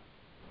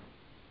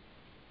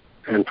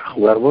 And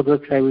from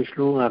Garbhodakshay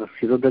Vishnu or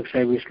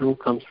Sirodakshay Vishnu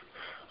comes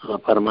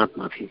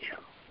Paramatma feature.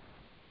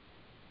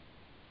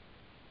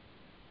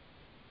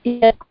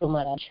 Yes, Guru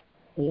Maharaj.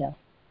 Yeah.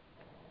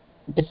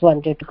 Just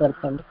wanted to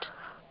confirm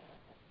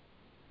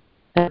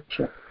it.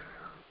 Sure.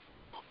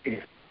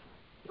 Okay.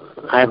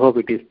 I hope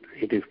it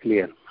is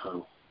clear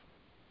now.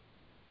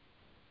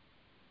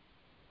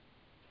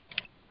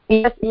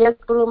 Yes,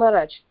 Guru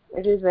Maharaj.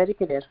 It is very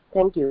clear.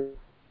 Thank you.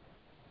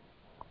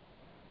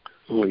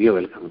 Oh, you're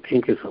welcome.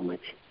 Thank you so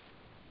much.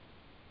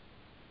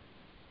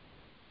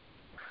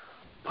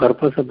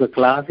 Purpose of the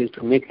class is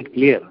to make it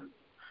clear,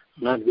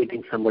 not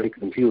getting somebody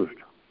confused,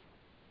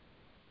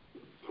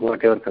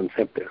 whatever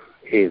concept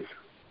is.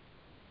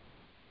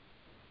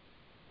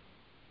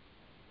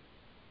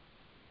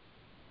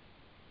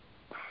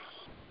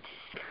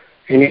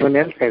 Anyone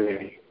else has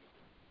any?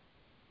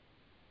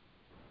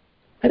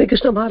 Hare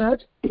Krishna Maharaj,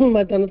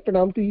 my Danat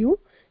Pranam to you.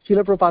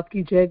 Srila Prabhupada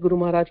ki jai, Guru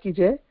Maharaj ki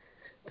jai.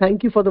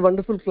 Thank you for the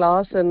wonderful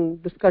class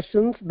and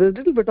discussions. There's a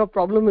little bit of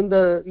problem in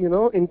the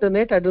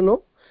internet, I don't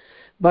know,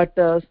 but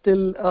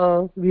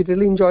still we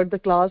really enjoyed the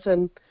class,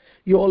 and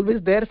you're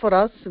always there for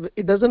us.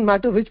 It doesn't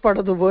matter which part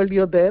of the world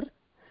you're there.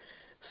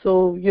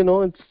 So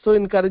it's so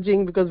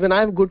encouraging, because when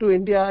I go to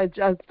India,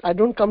 I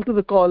don't come to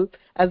the call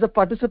as a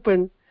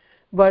participant,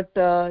 but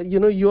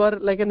you are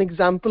like an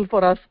example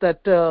for us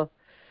that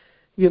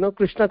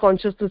Krishna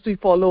consciousness we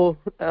follow.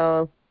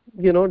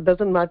 It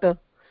doesn't matter.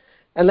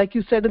 And like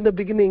you said in the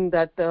beginning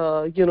that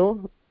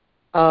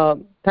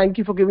thank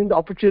you for giving the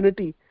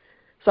opportunity.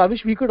 So I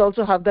wish we could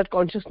also have that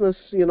consciousness,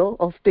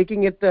 of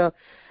taking it,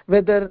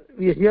 whether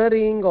we're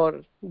hearing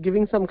or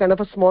giving some kind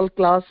of a small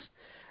class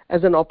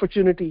as an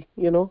opportunity.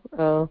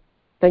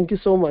 Thank you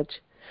so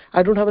much.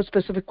 I don't have a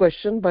specific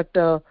question, but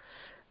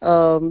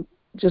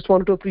just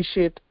want to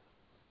appreciate.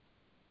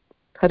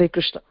 Hare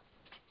Krishna.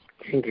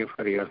 Thank you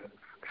for your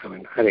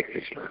comment. Hare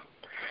Krishna.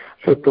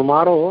 So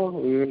tomorrow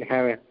we will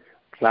have a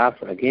class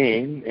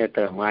again at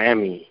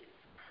Miami.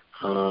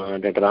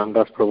 That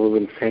Ramdas Prabhu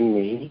will send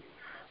me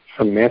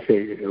some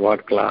message,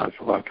 what class,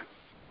 what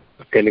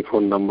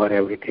telephone number,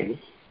 everything.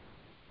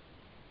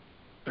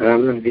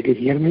 Ramdas, did you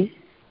hear me?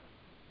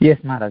 Yes,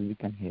 Maharaj, we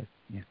can hear.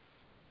 Yeah.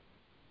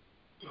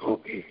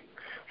 Okay.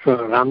 So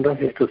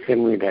Ramdas is to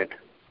send me that.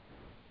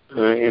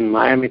 In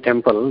Miami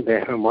Temple, they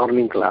have a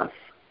morning class.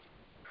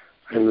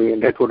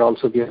 And that would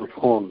also be on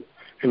phone.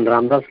 And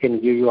Ramdas can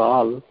give you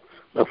all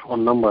the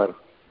phone number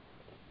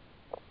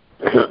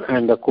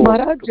and the code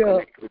Maharaj, to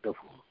connect with the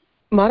phone.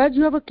 Maharaj,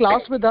 you have a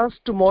class with us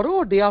tomorrow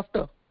or day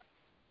after?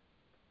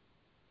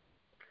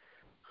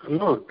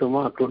 No,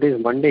 tomorrow. Today is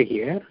Monday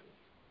here.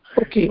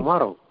 Okay.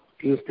 Tomorrow,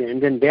 Tuesday,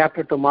 and then day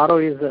after tomorrow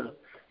is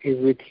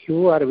with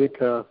you or with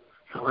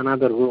some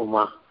another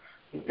group.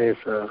 There's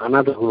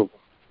another group.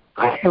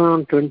 I have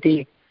on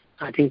 27th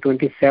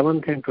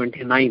and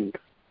 29th.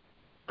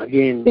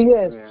 Again.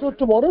 Yes. So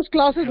tomorrow's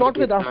class is not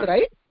with us,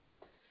 right?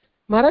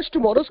 Maharaj,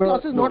 tomorrow's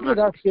class is not with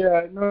us.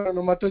 Yeah, no,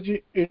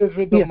 Mataji, it is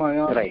with the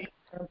Maya. Right.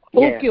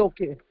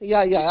 Okay.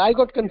 Yeah. I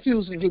got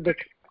confused a little bit.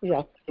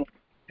 Yeah.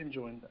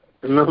 Enjoying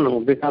that. No,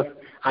 because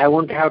I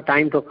won't have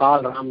time to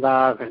call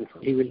Ramdas, and so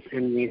he will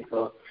send me.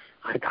 So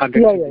I thought that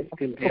he is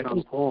still there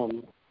on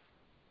phone.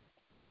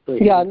 So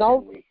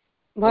now,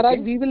 Maharaj,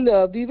 we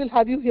will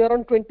have you here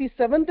on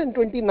 27th and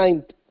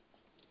 29th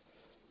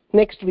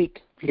next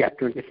week. Yeah,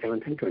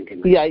 27th and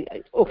 29th. Yeah.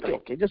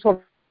 Okay. Just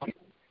want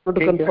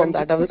to confirm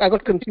that. I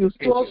got confused.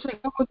 You also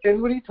have on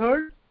January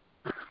 3rd?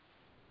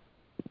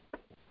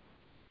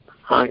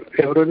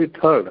 February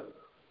 3rd.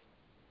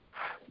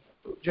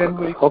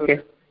 January 3rd. Okay.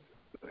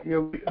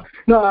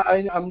 No,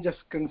 I'm just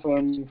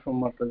confirming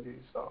from Mataji.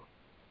 So.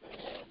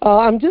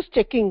 I'm just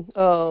checking.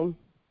 So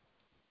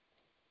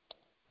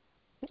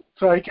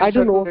I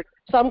don't know.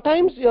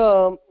 Sometimes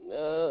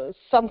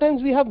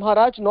we have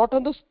Maharaj not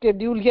on the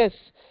schedule. Yes,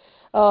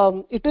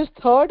 it is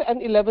 3rd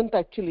and 11th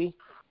actually.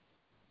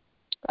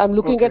 I'm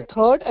looking at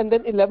 3rd and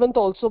then 11th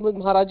also when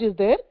Maharaj is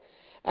there,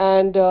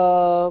 and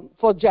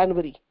for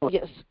January.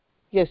 Yes.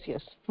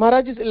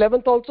 Maharaj is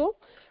 11th also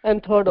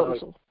and 3rd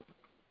also.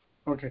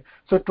 Okay.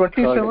 So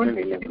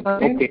 27th,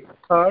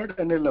 3rd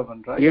and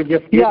 11th, right? You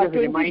just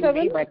remind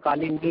me by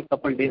calling me a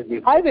couple days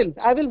before. I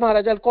will,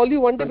 Maharaj. I'll call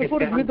you one day before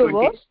with the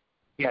verse.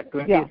 Yeah,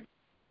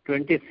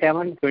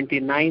 27,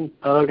 29,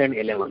 3rd and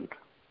 11th.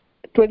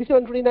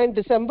 27, 29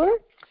 December,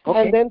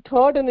 and then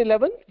 3rd and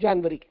 11th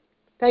January.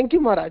 Thank you,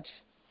 Maharaj.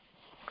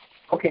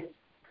 Okay.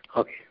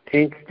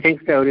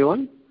 Thanks to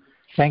everyone.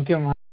 Thank you, Maharaj.